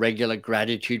you have a regular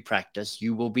gratitude practice,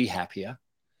 you will be happier.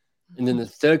 And then the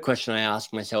third question I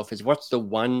ask myself is, what's the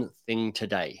one thing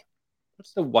today?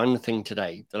 What's the one thing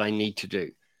today that I need to do?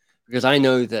 Because I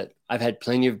know that I've had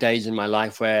plenty of days in my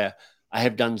life where I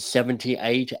have done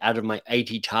 78 out of my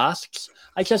 80 tasks.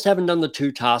 I just haven't done the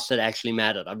two tasks that actually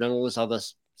mattered. I've done all this other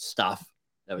stuff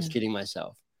that was Yeah. kidding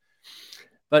myself.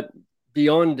 But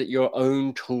beyond your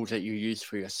own tools that you use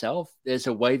for yourself, there's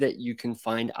a way that you can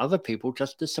find other people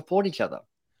just to support each other.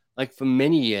 Like for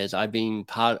many years, I've been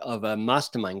part of a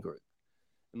mastermind group.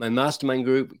 In my mastermind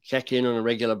group, we check in on a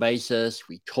regular basis.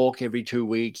 We talk every 2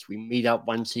 weeks. We meet up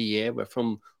once a year. We're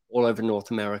from all over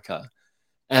North America.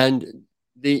 And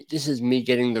this is me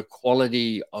getting the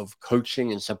quality of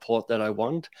coaching and support that I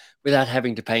want without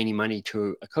having to pay any money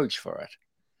to a coach for it.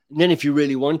 And then, if you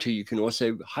really want to, you can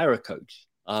also hire a coach.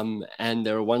 And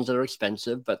there are ones that are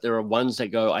expensive, but there are ones that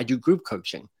go, I do group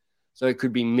coaching. So it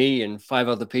could be me and five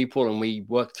other people, and we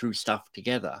work through stuff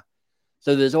together.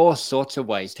 So there's all sorts of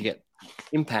ways to get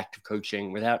impact of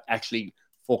coaching without actually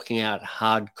forking out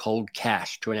hard, cold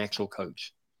cash to an actual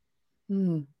coach.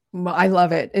 Mm. Well, I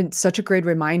love it. It's such a great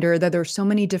reminder that there's so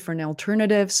many different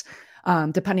alternatives,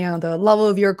 depending on the level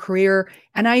of your career.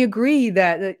 And I agree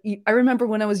I remember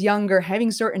when I was younger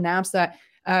having certain apps that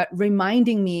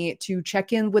reminding me to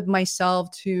check in with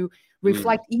myself, to Mm.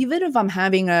 reflect, even if I'm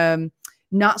having a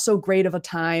not so great of a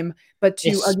time, but to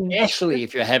Especially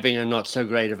if you're having a not so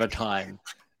great of a time,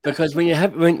 because when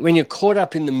you're caught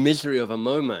up in the misery of a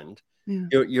moment,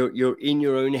 yeah, you're in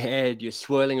your own head, you're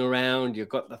swirling around, you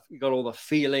got all the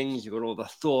feelings, you've got all the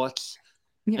thoughts,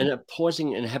 yeah. and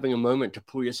pausing and having a moment to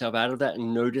pull yourself out of that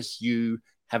and notice you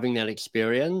having that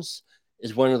experience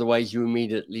is one of the ways you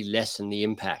immediately lessen the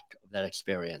impact of that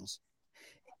experience.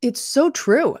 It's so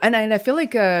true. And I feel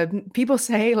like people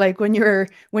say like when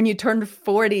you turned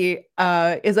 40,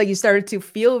 it's like you started to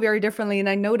feel very differently. And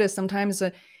I notice sometimes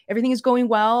everything is going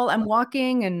well. I'm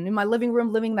walking and in my living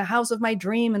room, living the house of my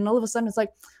dream. And all of a sudden it's like,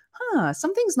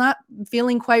 something's not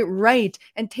feeling quite right.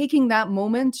 And taking that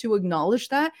moment to acknowledge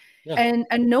that Yeah.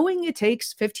 and knowing it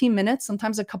takes 15 minutes,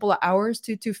 sometimes a couple of hours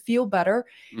to feel better.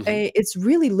 Hmm. It's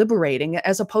really liberating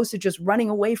as opposed to just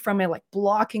running away from it, like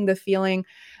blocking the feeling.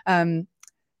 Um,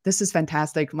 this is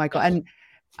fantastic, Michael. Yes.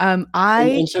 And I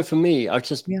And so for me, I'll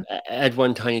just yeah, add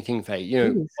one tiny thing, Faye.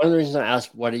 please. One of the reasons I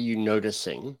ask, what are you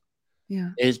noticing?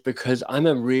 Yeah. is because I'm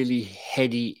a really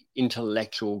heady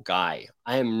intellectual guy.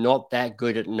 I am not that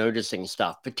good at noticing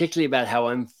stuff, particularly about how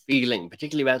I'm feeling,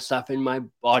 particularly about stuff in my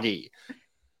body.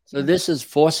 So Yeah. this is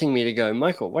forcing me to go,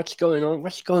 Michael, what's going on?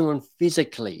 What's going on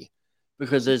physically?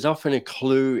 Because there's often a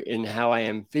clue in how I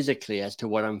am physically as to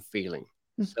what I'm feeling.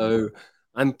 Mhm. So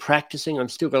I'm practicing. I'm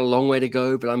still got a long way to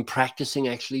go, but I'm practicing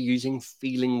actually using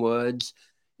feeling words.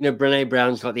 Brene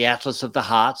Brown's got the Atlas of the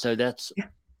Heart, so that's Yeah.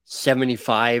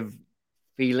 75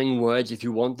 feeling words if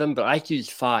you want them, but I use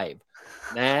five: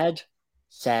 mad,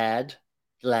 sad,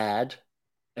 glad,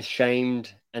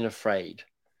 ashamed, and afraid.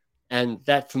 And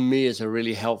that for me is a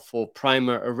really helpful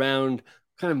primer around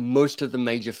kind of most of the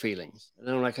major feelings. And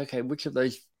then I'm like, okay, which of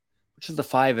the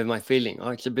five am I feeling? Oh,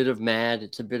 it's a bit of mad,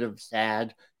 it's a bit of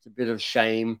sad, it's a bit of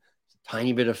shame, it's a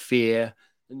tiny bit of fear.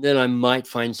 And then I might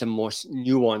find some more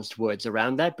nuanced words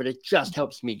around that, but it just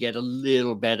helps me get a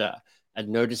little better at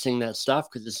noticing that stuff,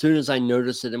 because as soon as I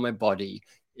notice it in my body,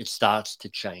 it starts to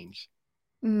change.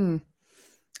 Mm.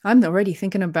 I'm already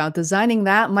thinking about designing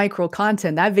that micro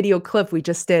content, that video clip we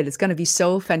just did. It's going to be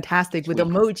so fantastic with Sweet.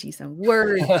 emojis and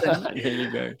words and There you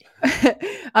go.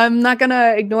 I'm not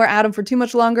gonna ignore Adam for too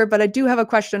much longer, but I do have a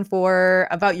question for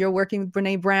about your working with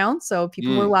Brene Brown. So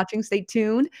people who are Mm. watching, stay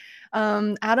tuned.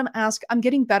 Adam asked, "I'm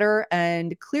getting better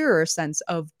and clearer sense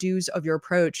of do's of your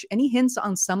approach. Any hints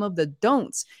on some of the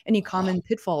don'ts? Any Oh, common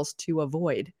pitfalls to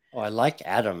avoid?" I like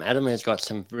Adam. Adam has got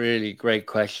some really great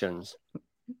questions.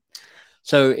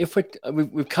 So if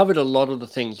we've covered a lot of the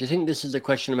things. Do you think this is a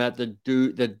question about the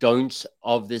don'ts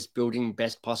of this building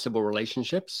best possible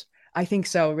relationships? I think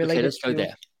so, Okay, related let's go to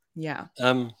there. yeah.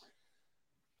 Um,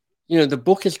 the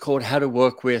book is called How to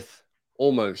Work with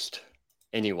Almost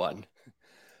Anyone.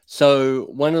 So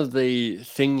one of the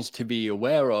things to be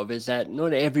aware of is that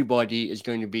not everybody is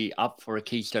going to be up for a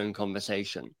keystone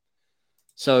conversation.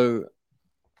 So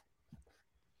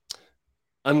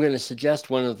I'm going to suggest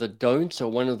one of the don'ts, or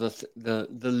one of the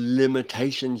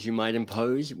limitations you might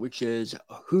impose, which is,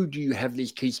 who do you have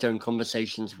these keystone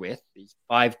conversations with? These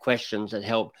 5 questions that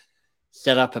help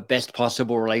set up a best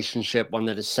possible relationship, one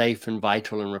that is safe and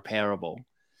vital and repairable.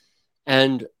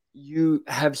 And you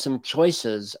have some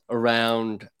choices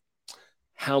around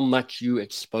how much you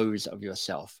expose of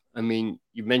yourself. I mean,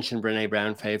 you mentioned Brene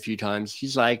Brown a few times.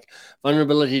 She's like,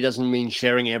 vulnerability doesn't mean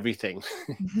sharing everything.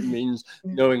 It means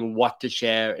Yeah. knowing what to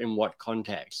share in what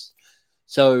context.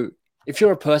 So if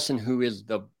you're a person who is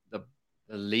the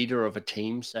leader of a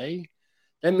team, say,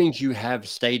 that means you have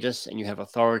status and you have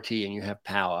authority and you have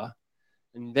power.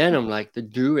 And then I'm like, the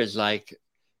do is like,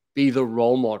 be the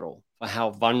role model for how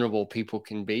vulnerable people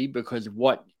can be, because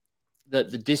what the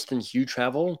distance you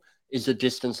travel is the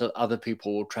distance that other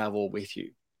people will travel with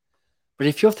you. But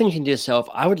if you're thinking to yourself,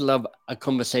 I would love a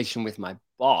conversation with my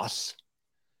boss,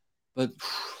 but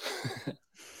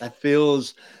that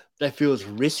feels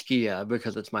riskier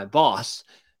because it's my boss.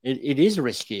 It is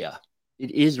riskier.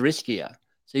 It is riskier.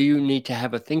 So you need to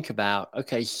have a think about,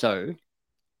 okay, so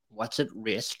what's at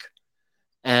risk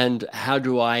and how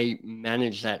do I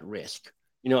manage that risk?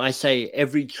 I say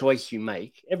every choice you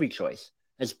make, every choice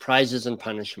has prizes and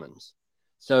punishments.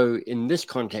 So in this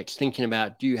context, thinking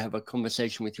about, do you have a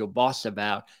conversation with your boss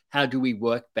about how do we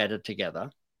work better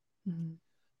together? Mhm.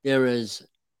 There is,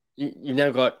 you've now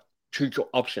got two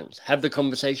options: have the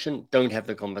conversation, don't have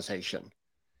the conversation.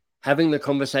 Having the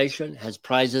conversation has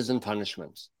prizes and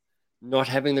punishments. Not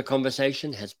having the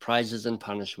conversation has prizes and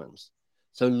punishments.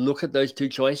 So look at those two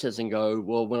choices and go,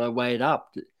 well, when I weigh it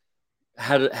up,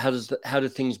 how do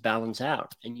things balance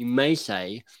out? And you may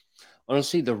say,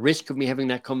 honestly, the risk of me having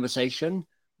that conversation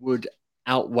would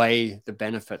outweigh the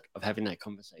benefit of having that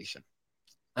conversation.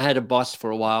 I had a boss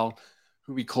for a while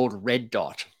who we called Red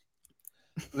Dot.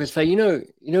 Because in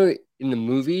the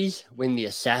movies when the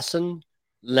assassin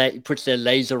puts their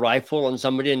laser rifle on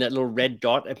somebody and that little red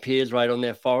dot appears right on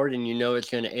their forehead, and it's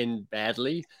going to end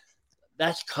badly.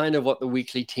 That's kind of what the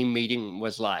weekly team meeting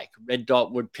was like. Red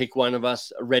dot would pick one of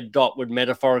us. A red dot would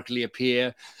metaphorically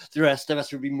appear. The rest of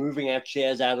us would be moving our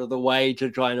chairs out of the way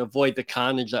to try and avoid the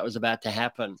carnage that was about to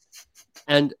happen.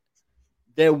 And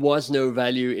there was no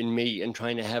value in me in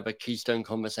trying to have a keystone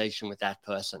conversation with that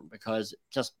person, because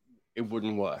it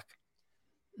wouldn't work.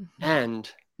 Mhm.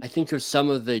 And I think of some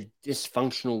of the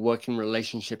dysfunctional working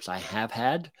relationships I have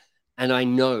had. And I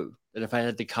know that if I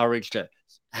had the courage to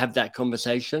have that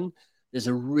conversation, there's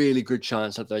a really good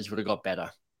chance that those would have got better.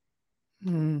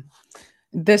 Mm.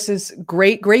 This is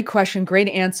great, great question, great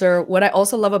answer. What I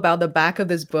also love about the back of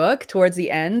this book, towards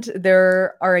the end,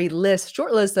 there are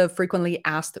short list of frequently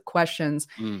asked questions.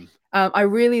 Mm. I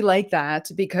really like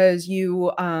that because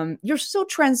you're so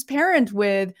transparent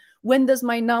with when does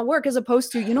mine not work? As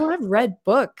opposed to, I've read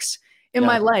books in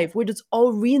my Yeah. life where it's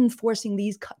all reinforcing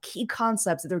these key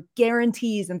concepts, they're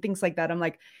guarantees and things like that. I'm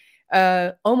like,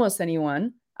 almost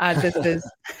anyone. This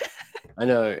is I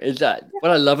know. It's that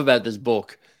what I love about this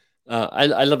book. I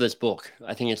love this book.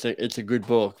 I think it's a good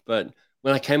book. But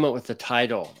when I came up with the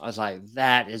title, I was like,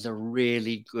 that is a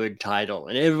really good title.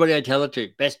 And everybody I tell it to,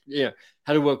 best,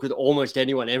 how to work with almost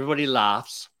anyone. Everybody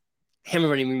laughs.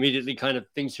 Everybody immediately kind of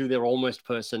thinks who their almost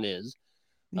person is.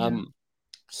 yeah. Um,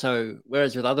 so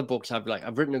whereas with other books, I've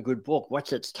written a good book.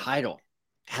 What's its title?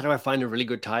 How do I find a really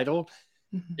good title?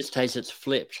 Mhm. This case, it's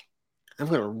flipped. I've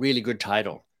got a really good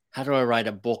title. How do I write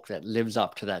a book that lives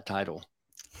up to that title?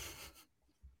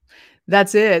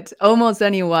 That's it. Almost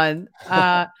anyone.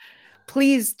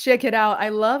 Please check it out. I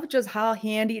love just how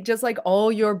handy, just like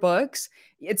all your books,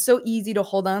 it's so easy to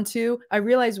hold on to. I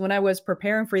realized when I was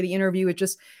preparing for the interview,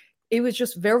 it was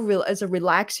just very real as a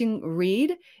relaxing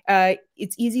read.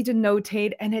 It's easy to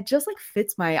notate and it just like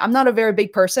fits I'm not a very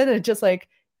big person. And it just like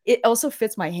it also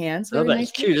fits my hands I love very that.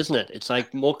 It's nicely. cute, isn't it? It's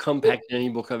like more compact than any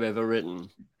book I've ever written. And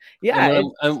Yeah,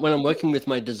 it's when I'm working with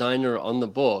my designer on the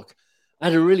book, I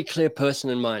had a really clear person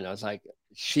in mind. I was like,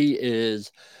 she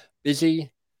is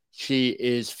busy. She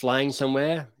is flying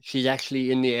somewhere. She's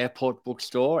actually in the airport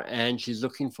bookstore and she's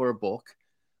looking for a book.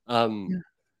 Um, yeah.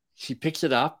 she picks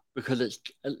it up because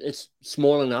it's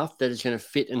small enough that it's going to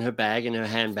fit in her bag, in her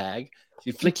handbag.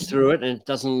 She flicks Mhm, through it and it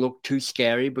doesn't look too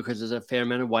scary because there's a fair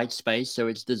amount of white space, so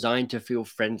it's designed to feel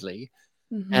friendly.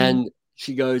 mhm. And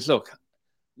she goes, "Look,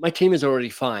 my team is already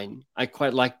fine. I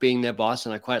quite like being their boss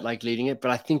and I quite like leading it, but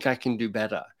I think I can do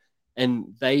better."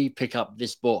 And they pick up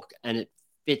this book and it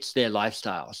fits their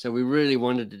lifestyle. So we really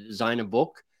wanted to design a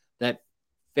book that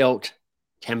felt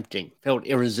tempting, felt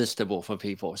irresistible for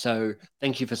people. So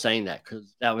thank you for saying that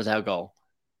because that was our goal.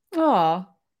 Aw,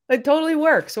 it totally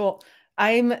works. Well,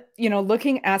 I'm,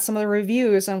 looking at some of the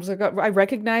reviews. I was like, I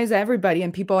recognize everybody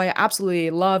and people I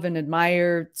absolutely love and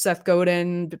admire. Seth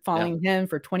Godin, been Yeah. following him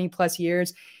for 20 plus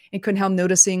years, and couldn't help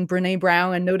noticing Brene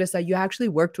Brown and notice that you actually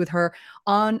worked with her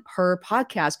on her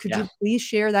podcast. Could Yeah. you please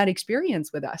share that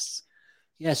experience with us?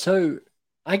 Yeah. So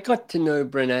I got to know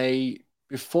Brene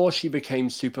before she became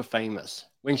super famous.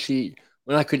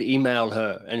 When I could email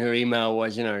her and her email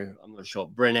was, I'm not sure,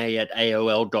 Brene at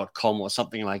AOL.com or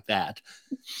something like that.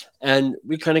 And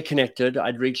we kind of connected.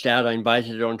 I'd reached out, I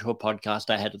invited her onto a podcast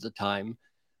I had at the time.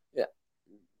 Yeah,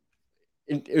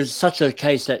 it was such a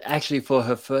case that actually for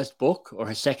her first book or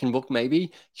her second book,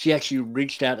 maybe, she actually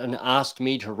reached out and asked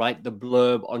me to write the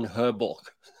blurb on her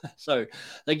book. So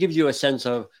that gives you a sense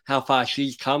of how far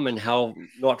she's come and how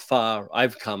not far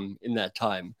I've come in that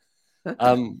time.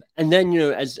 And then,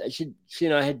 as she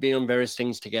and I had been on various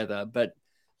things together, but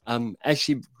as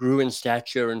she grew in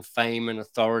stature and fame and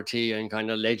authority and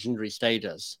kind of legendary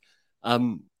status,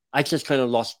 I just kind of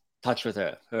lost touch with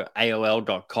her. Her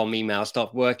AOL.com email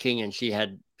stopped working, and she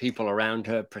had people around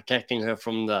her protecting her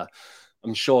from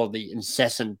I'm sure, the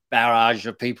incessant barrage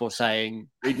of people saying,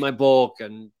 read my book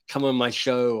and come on my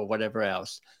show or whatever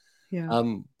else. Yeah.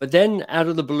 But then out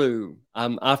of the blue,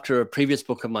 after a previous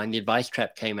book of mine, The Advice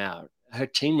Trap, came out, her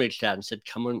team reached out and said,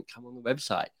 come on the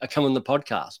website, come on the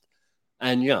podcast.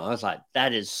 And, I was like,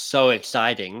 that is so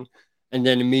exciting. And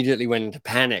then immediately went into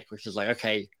panic, which is like,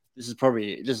 okay, this is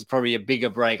probably a bigger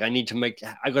break. I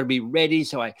got to be ready.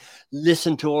 So I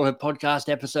listened to all her podcast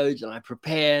episodes and I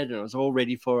prepared and I was all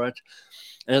ready for it.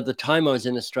 And at the time I was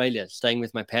in Australia staying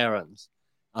with my parents.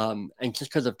 And just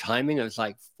because of timing, it was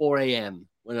like 4 a.m.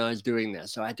 when I was doing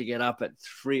this. So I had to get up at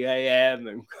 3 a.m.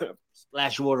 and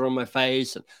splash water on my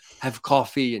face and have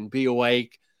coffee and be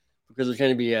awake because there's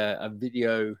going to be a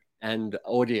video and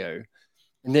audio.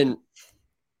 And then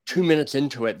 2 minutes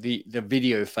into it, the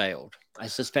video failed. I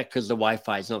suspect because the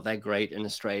Wi-Fi is not that great in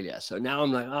Australia. So now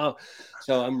I'm like, oh,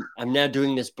 so I'm now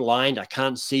doing this blind. I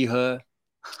can't see her.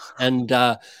 And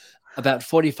about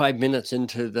 45 minutes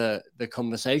into the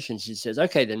conversation, she says,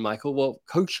 "Okay, then, Michael, well,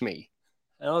 coach me."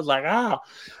 And I was like,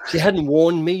 she hadn't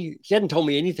warned me. She hadn't told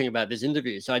me anything about this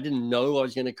interview. So I didn't know I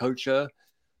was going to coach her.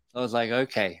 I was like,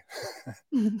 okay.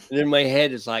 And in my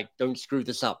head, it's like, don't screw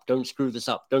this up. Don't screw this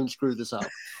up. Don't screw this up.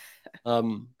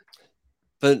 Um,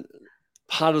 but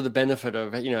part of the benefit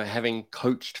of, having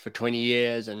coached for 20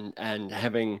 years and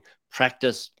having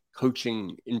practiced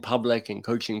coaching in public and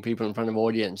coaching people in front of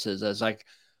audiences is like,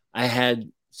 I had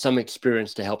some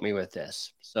experience to help me with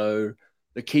this. So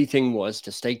the key thing was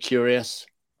to stay curious,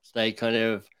 stay kind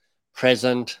of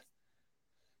present,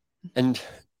 and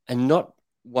not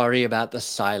worry about the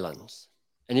silence.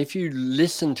 And if you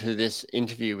listen to this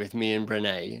interview with me and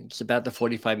Brene, it's about the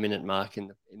 45-minute mark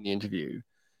in the interview,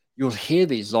 you'll hear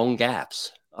these long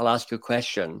gaps. I'll ask a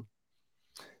question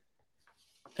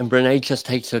And Brene just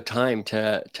takes her time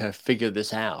to figure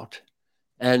this out.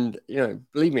 And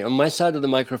believe me, on my side of the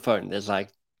microphone, there's like,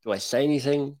 do I say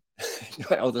anything?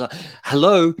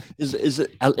 Hello, is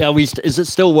it are we is it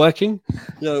still working?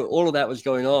 All of that was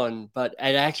going on, but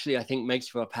it actually I think makes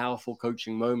for a powerful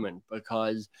coaching moment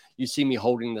because you see me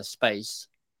holding the space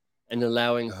and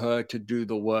allowing her to do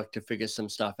the work to figure some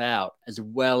stuff out, as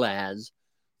well as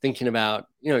thinking about,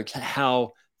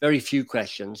 how very few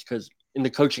questions, because in the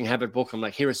coaching habit book, I'm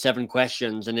like, here are 7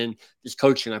 questions. And in this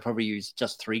coaching, I probably use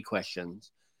just 3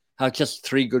 questions. How just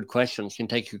 3 good questions can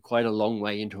take you quite a long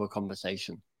way into a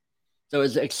conversation. So it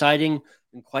was exciting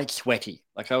and quite sweaty.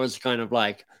 Like I was kind of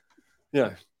like,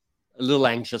 a little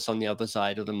anxious on the other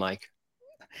side of the mic.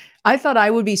 I thought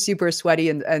I would be super sweaty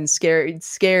and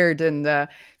scared and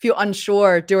feel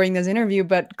unsure during this interview,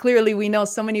 but clearly we know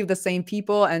so many of the same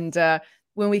people. And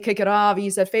when we kick it off, you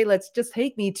said, "Faye, let's just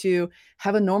take me to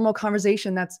have a normal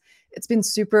conversation." It's been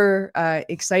super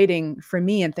exciting for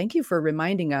me, and thank you for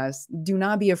reminding us. Do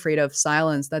not be afraid of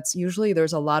silence. That's usually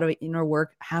there's a lot of inner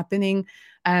work happening,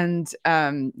 and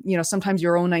sometimes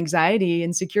your own anxiety,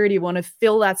 insecurity want to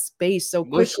fill that space so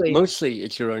quickly. Mostly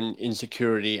it's your own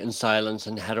insecurity and silence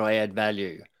and how do I add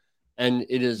value. And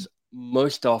it is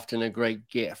most often a great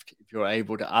gift if you're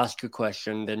able to ask a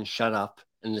question, then shut up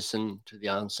and listen to the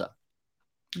answer.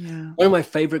 Yeah. One of my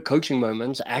favorite coaching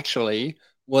moments actually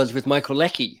was with Michael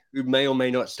Leckie, who may or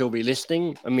may not still be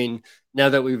listening. I mean, now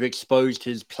that we've exposed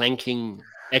his planking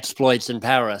exploits in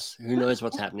Paris, who knows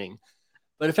what's happening.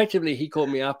 But effectively, he called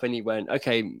me up and he went,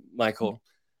 "Okay, Michael,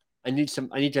 I need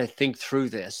to think through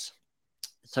this.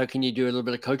 So can you do a little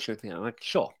bit of coaching with me?" I'm like,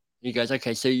 "Sure." He goes,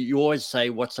 "Okay, so you always say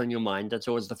what's on your mind. That's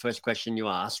always the first question you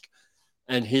ask.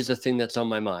 And here's the thing that's on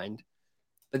my mind.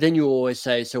 But then you always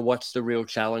say, so what's the real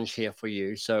challenge here for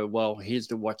you? So, well, here's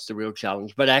what's the real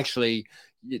challenge. But actually,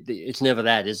 it's never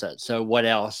that, is it? So what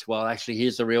else? Well, actually,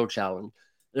 here's the real challenge."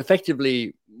 And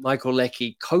effectively, Michael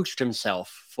Leckie coached himself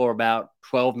for about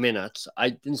 12 minutes. I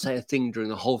didn't say a thing during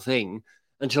the whole thing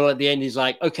until at the end, he's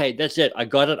like, "Okay, that's it. I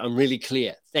got it. I'm really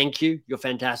clear. Thank you. You're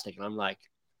fantastic." And I'm like,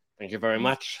 "Thank you very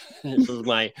much." This was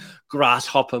my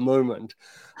grasshopper moment.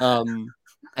 And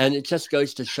it just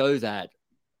goes to show that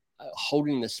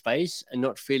holding the space and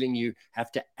not feeling you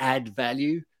have to add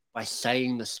value by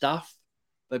saying the stuff,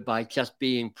 but by just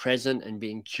being present and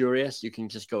being curious, you can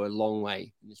just go a long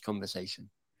way in this conversation.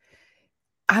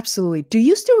 Absolutely. Do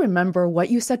you still remember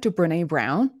what you said to Brene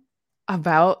Brown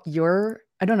about your,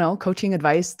 I don't know, coaching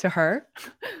advice to her?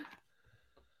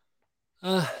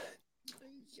 Uh,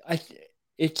 I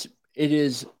it's it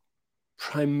is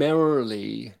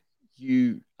primarily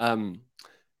you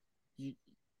you,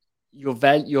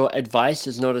 your advice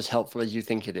is not as helpful as you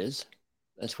think it is.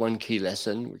 That's one key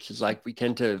lesson, which is like we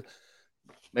tend to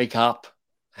make up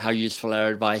how useful our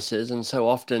advice is. And so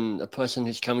often a person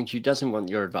who's coming to you doesn't want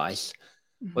your advice.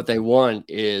 What Mhm. they want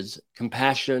is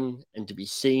compassion and to be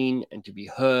seen and to be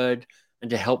heard and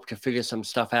to help to figure some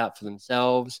stuff out for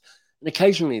themselves. And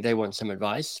occasionally they want some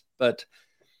advice. But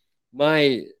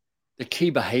my the key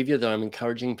behavior that I'm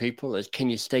encouraging people is, can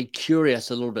you stay curious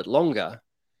a little bit longer?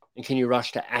 And can you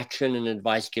rush to action and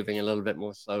advice giving a little bit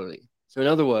more slowly? So in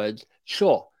other words,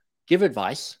 sure, give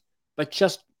advice, but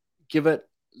just give it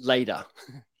later,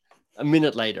 a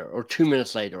minute later, or 2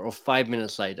 minutes later, or 5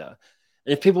 minutes later.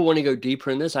 And if people want to go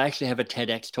deeper in this, I actually have a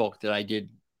TEDx talk that I did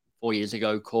 4 years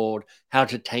ago called "How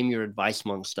to Tame Your Advice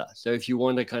Monster." So if you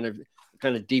want a kind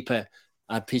of deeper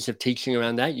piece of teaching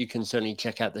around that, you can certainly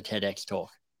check out the TEDx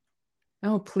talk.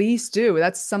 Oh, please do.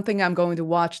 That's something I'm going to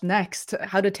watch next.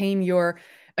 How to Tame Your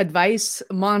Advice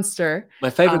Monster. My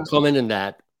Uh, favorite comment in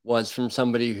that was from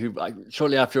somebody who,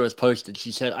 shortly after it was posted,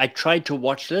 she said, "I tried to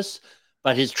watch this,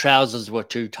 but his trousers were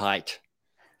too tight."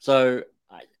 So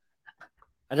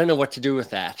I don't know what to do with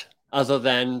that other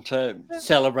than to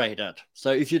celebrate it.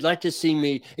 So if you'd like to see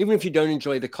me, even if you don't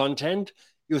enjoy the content,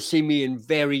 you'll see me in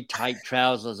very tight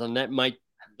trousers, and that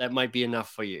might be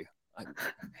enough for you.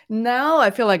 Now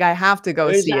I feel like I have to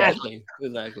go see it.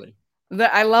 Exactly.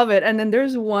 I love it. And then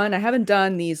there's one, I haven't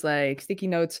done these like sticky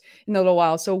notes in a little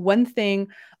while. So one thing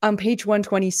on page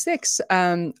 126,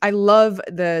 I love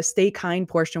the stay kind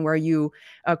portion where you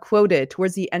quoted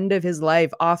towards the end of his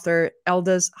life, author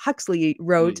Aldous Huxley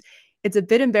wrote, Mm. "It's a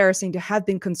bit embarrassing to have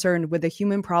been concerned with the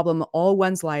human problem all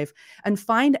one's life and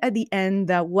find at the end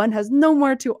that one has no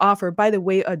more to offer by the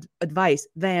way of advice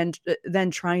than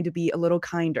trying to be a little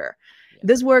kinder." Yeah.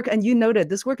 This work, and you noted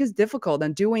this work is difficult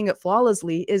and doing it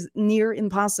flawlessly is near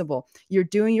impossible. You're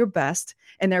doing your best,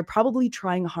 and they're probably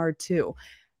trying hard too.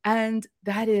 And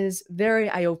that is very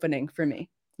eye opening for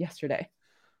me yesterday.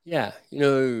 Yeah,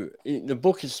 the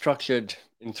book is structured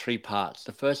in three parts.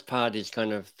 The first part is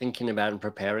kind of thinking about and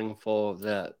preparing for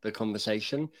the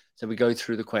conversation. So we go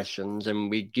through the questions and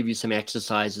we give you some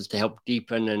exercises to help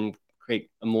deepen and create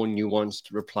a more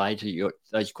nuanced reply to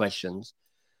those questions.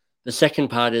 The second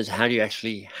part is how do you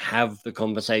actually have the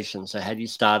conversation? So how do you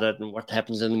start it and what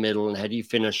happens in the middle and how do you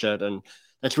finish it? And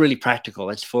that's really practical.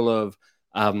 It's full of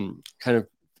kind of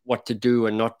what to do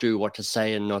and not do, what to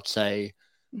say and not say.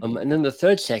 Mhm, And then the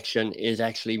third section is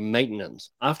actually maintenance.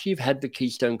 After you've had the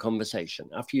keystone conversation,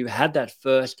 after you've had that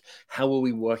first, how will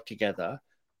we work together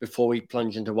before we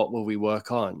plunge into what will we work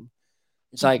on?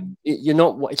 It's like mhm. you're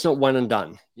not. It's not one and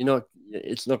done. You're not.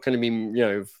 It's not going to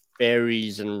be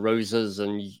fairies and roses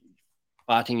and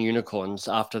farting unicorns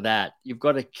after that. You've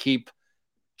got to keep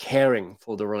caring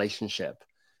for the relationship.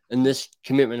 And this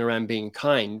commitment around being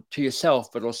kind to yourself,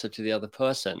 but also to the other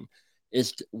person,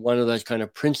 is one of those kind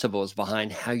of principles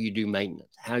behind how you do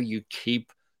maintenance, how you keep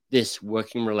this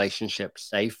working relationship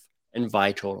safe and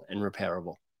vital and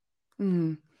repairable.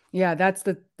 Mm. Yeah, that's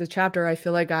the chapter I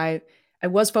feel like I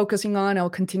was focusing on. I'll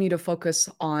continue to focus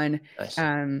on Nice.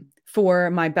 for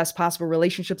my best possible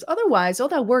relationships. Otherwise, all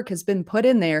that work has been put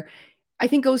in there, I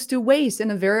think goes to waste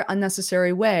in a very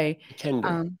unnecessary way. It can do.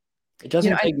 Um, It you know,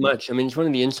 doesn't I, take much. I mean, it's one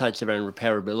of the insights around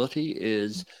repairability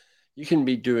is you can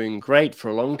be doing great for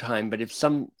a long time, but if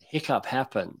some hiccup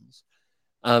happens,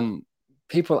 um,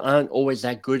 people aren't always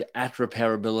that good at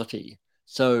repairability.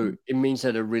 So it means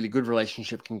that a really good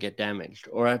relationship can get damaged,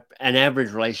 or an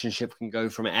average relationship can go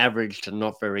from average to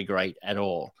not very great at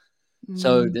all.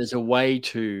 So mm, there's a way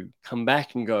to come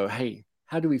back and go, hey,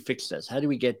 how do we fix this? How do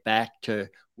we get back to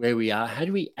where we are? How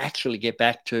do we actually get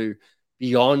back to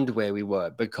beyond where we were?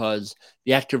 Because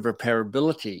the act of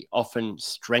repairability often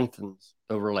strengthens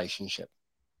the relationship.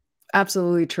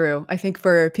 absolutely true. I think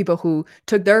for people who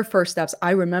took their first steps,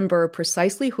 I remember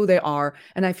precisely who they are,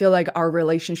 and I feel like our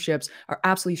relationships are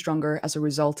absolutely stronger as a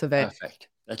result of it. Perfect.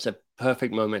 That's a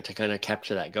perfect moment to kind of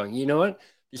capture that going, you know what?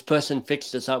 This person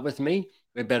fixed this up with me.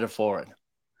 We're better for it.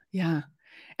 Yeah.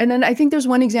 And then I think there's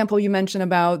one example you mentioned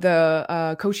about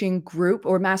the coaching group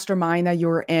or mastermind that you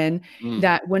were in Mm,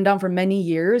 that went on for many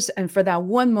years. And for that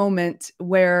one moment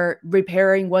where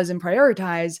repairing wasn't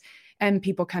prioritized and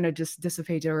people kind of just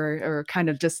dissipated or kind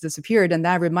of just disappeared. And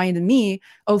that reminded me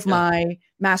of yeah, my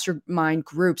mastermind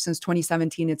group since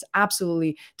 2017. It's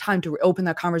absolutely time to open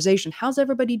that conversation. How's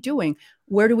everybody doing?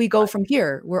 Where do we go right. from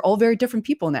here? We're all very different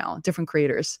people now, different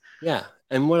creators. Yeah.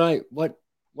 And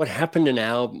what happened in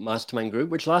our mastermind group,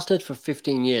 which lasted for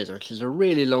 15 years, which is a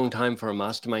really long time for a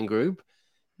mastermind group,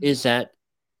 is that,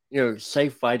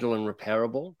 safe, vital, and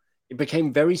repairable. It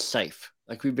became very safe.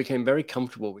 Like we became very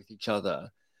comfortable with each other,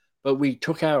 but we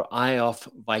took our eye off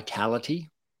vitality.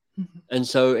 Mhm. And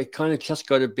so it kind of just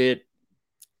got a bit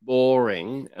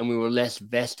boring and we were less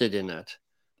vested in it.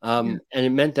 Yeah. And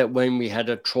it meant that when we had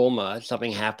a trauma,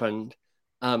 something happened,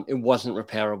 it wasn't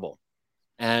repairable.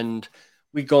 And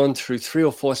we'd gone through 3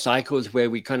 or 4 cycles where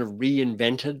we kind of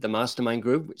reinvented the mastermind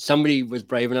group. Somebody was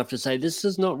brave enough to say, this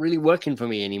is not really working for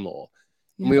me anymore.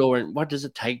 And Yeah. we all went, what does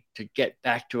it take to get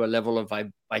back to a level of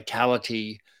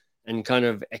vitality and kind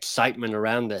of excitement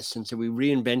around this? And so we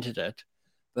reinvented it,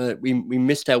 but we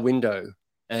missed our window.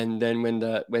 And then when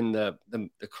the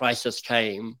crisis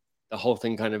came, the whole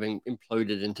thing kind of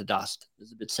imploded into dust. It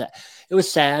was a bit sad. It was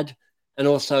sad. And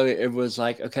also it was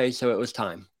like, okay, so it was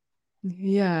time.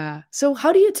 Yeah. So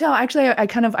how do you tell? Actually, I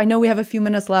kind of I know we have a few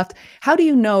minutes left. How do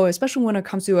you know, especially when it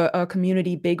comes to a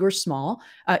community, big or small?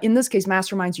 In this case,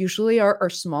 masterminds usually are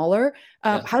smaller.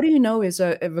 Yeah. How do you know is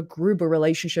a if a group or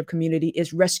relationship community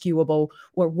is rescuable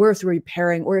or worth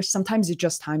repairing, or sometimes it's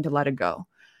just time to let it go?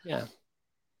 Yeah.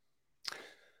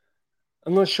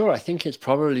 I'm not sure. I think it's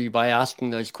probably by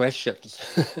asking those questions,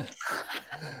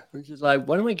 which is like,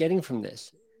 what am I getting from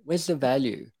this? Where's the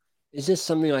value? Is this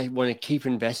something I want to keep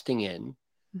investing in?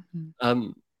 Mhm.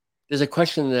 Um, there's a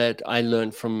question that I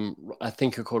learned from a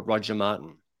thinker called Roger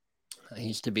Martin. He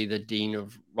used to be the dean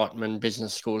of Rotman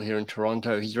Business School here in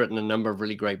Toronto. He's written a number of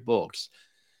really great books.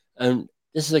 And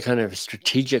this is a kind of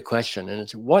strategic question, and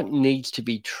it's what needs to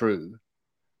be true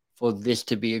for this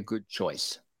to be a good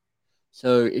choice?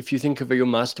 So if you think of your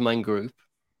mastermind group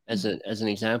as an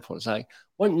example, it's like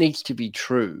what needs to be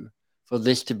true for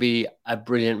this to be a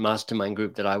brilliant mastermind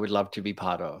group that I would love to be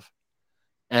part of.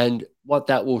 And what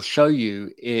that will show you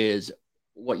is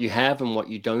what you have and what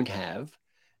you don't have.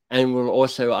 And we'll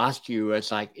also ask you,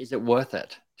 it's like, is it worth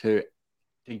it to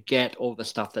get all the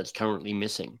stuff that's currently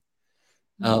missing?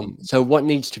 Mhm. So what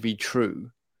needs to be true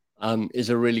is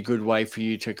a really good way for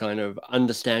you to kind of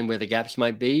understand where the gaps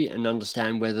might be and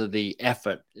understand whether the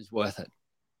effort is worth it.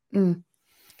 Mm.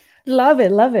 Love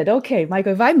it, love it. Okay,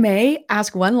 Michael, if I may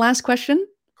ask one last question.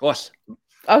 Of course.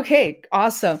 Okay,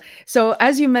 awesome. So,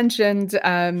 as you mentioned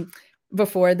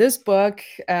before, this book,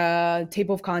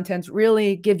 table of contents,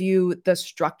 really give you the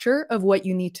structure of what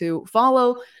you need to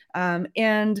follow.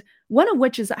 And one of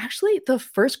which is actually the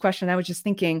first question I was just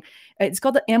thinking. It's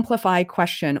called the Amplify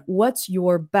question. What's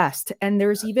your best? And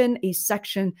there's even a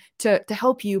section to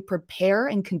help you prepare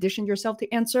and condition yourself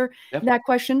to answer Yep. that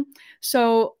question.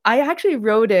 So, I actually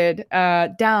wrote it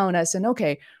down as an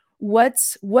okay,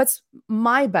 what's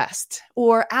my best,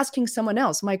 or asking someone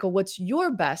else, Michael, what's your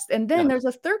best? And then Yeah. there's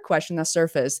a third question that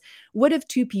surfaced. What if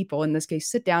two people in this case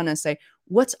sit down and say,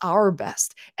 what's our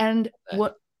best? And That.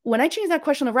 what when I changed that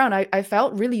question around, I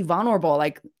felt really vulnerable,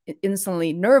 like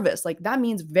instantly nervous. Like that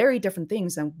means very different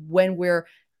things than when we're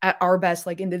at our best,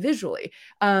 like individually.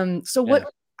 So Yeah.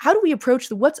 how do we approach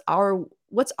the what's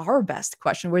our best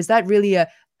question? Or is that really a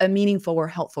meaningful or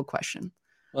helpful question?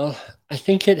 Well, I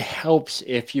think it helps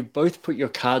if you both put your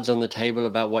cards on the table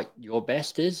about what your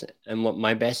best is and what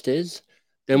my best is.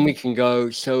 Then we Mhm. can go,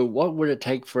 so what would it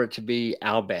take for it to be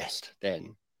our best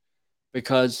then?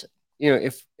 Because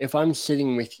if I'm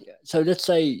sitting with you, so let's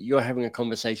say you're having a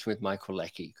conversation with Michael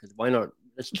Lecky, because why not?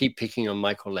 Let's keep picking on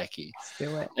Michael Lecky. Let's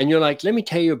do it. And you're like, let me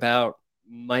tell you about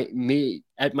me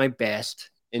at my best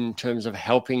in terms of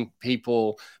helping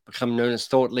people become known as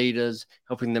thought leaders,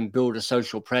 helping them build a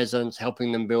social presence,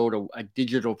 helping them build a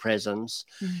digital presence.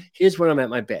 Mhm. Here's when I'm at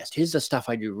my best. Here's the stuff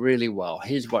I do really well.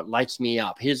 Here's what lights me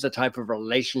up. Here's the type of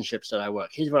relationships that I work.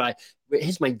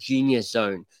 Here's my genius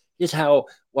zone. Here's how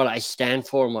what I stand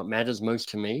for and what matters most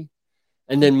to me.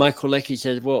 And then Michael Lecky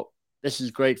says, well, this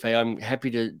is great, Faye. I'm happy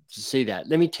to see that.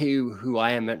 Let me tell you who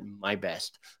I am at my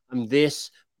best. I'm this,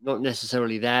 not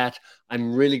necessarily that.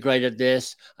 I'm really great at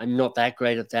this. I'm not that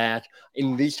great at that.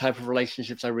 In these type of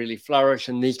relationships, I really flourish.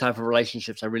 In these type of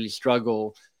relationships, I really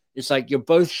struggle. It's like you're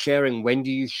both sharing when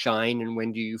do you shine and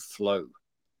when do you flow.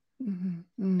 Mhm.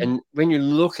 Mm. And when you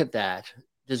look at that,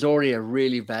 there's already a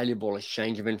really valuable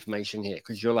exchange of information here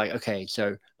because you're like, okay, so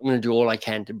I'm going to do all I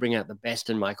can to bring out the best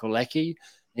in Michael Lecky.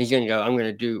 And he's going to go, I'm going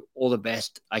to do all the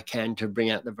best I can to bring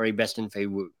out the very best in Fei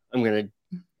Wu.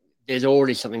 There's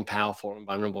already something powerful and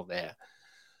vulnerable there.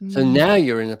 So Mm. now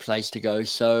you're in a place to go.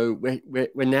 So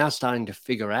we're now starting to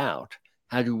figure out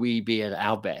how do we be at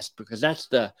our best? Because that's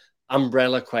the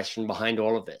umbrella question behind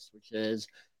all of this, which is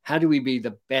how do we be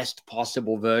the best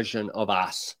possible version of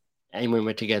us and when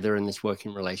we're together in this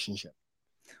working relationship?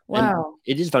 And Wow.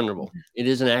 it is vulnerable. It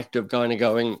is an act of kind of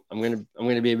going, I'm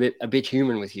gonna be a bit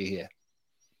human with you here.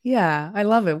 Yeah, I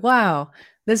love it. Wow.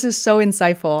 This is so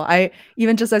insightful. I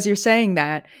even just as you're saying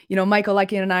that, Michael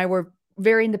Lecky and I were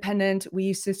very independent. We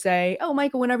used to say, "Oh,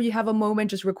 Michael, whenever you have a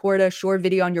moment, just record a short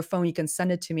video on your phone. You can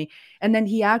send it to me." And then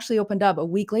he actually opened up a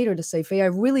week later to say, "Faye, I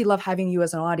really love having you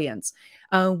as an audience.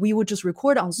 We would just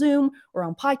record on Zoom or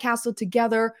on Podcastle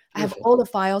together. I have Beautiful. all the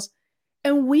files."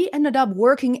 And we ended up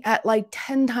working at like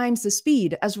 10 times the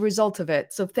speed as a result of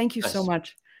it. So thank you so Nice.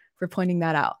 much for pointing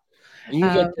that out. And you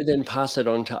get Um, to then pass it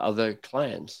on to other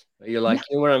clients. You're yeah. like,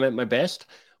 where I'm at my best,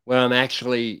 where I'm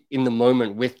actually in the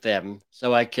moment with them,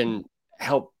 so I can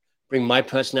help bring my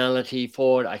personality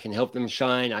forward. I can help them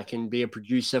shine. I can be a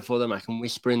producer for them. I can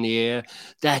whisper in the air.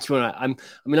 That's when I'm.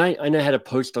 I mean, I know how to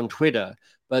post on Twitter,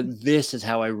 but this is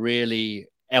how I really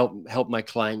help my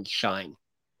clients shine.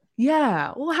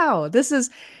 Yeah. Wow. This is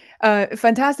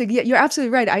fantastic. Yeah, you're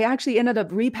absolutely right. I actually ended up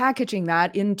repackaging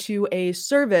that into a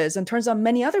service, and turns out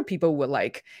many other people would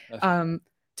like Perfect. um,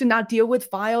 to not deal with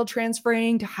file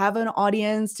transferring, to have an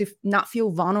audience, to not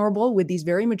feel vulnerable with these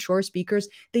very mature speakers.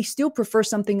 They still prefer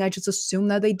something I just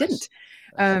assumed that they Nice. didn't.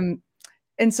 Nice. Um,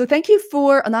 And so thank you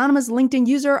for anonymous LinkedIn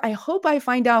user. I hope I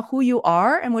find out who you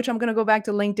are, and which I'm going to go back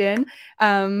to LinkedIn.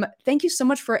 Thank you so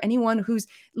much for anyone who's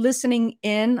listening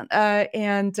in.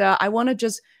 And I want to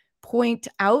just point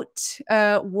out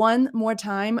one more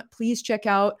time, please check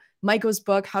out Michael's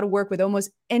book, How to Work with Almost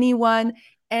Anyone,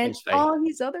 and Thanks, Faye. all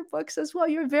his other books as well.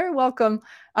 You're very welcome,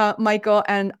 Michael.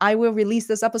 And I will release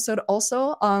this episode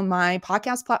also on my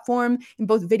podcast platform in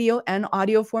both video and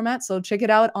audio format. So check it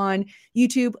out on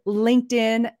YouTube,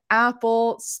 LinkedIn,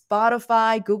 Apple,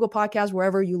 Spotify, Google Podcasts,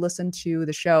 wherever you listen to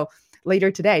the show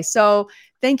later today. So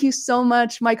thank you so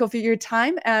much, Michael, for your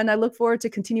time. And I look forward to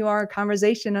continue our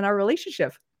conversation and our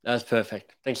relationship. That's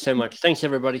perfect. Thanks so much. Thanks,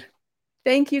 everybody.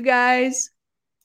 Thank you, guys.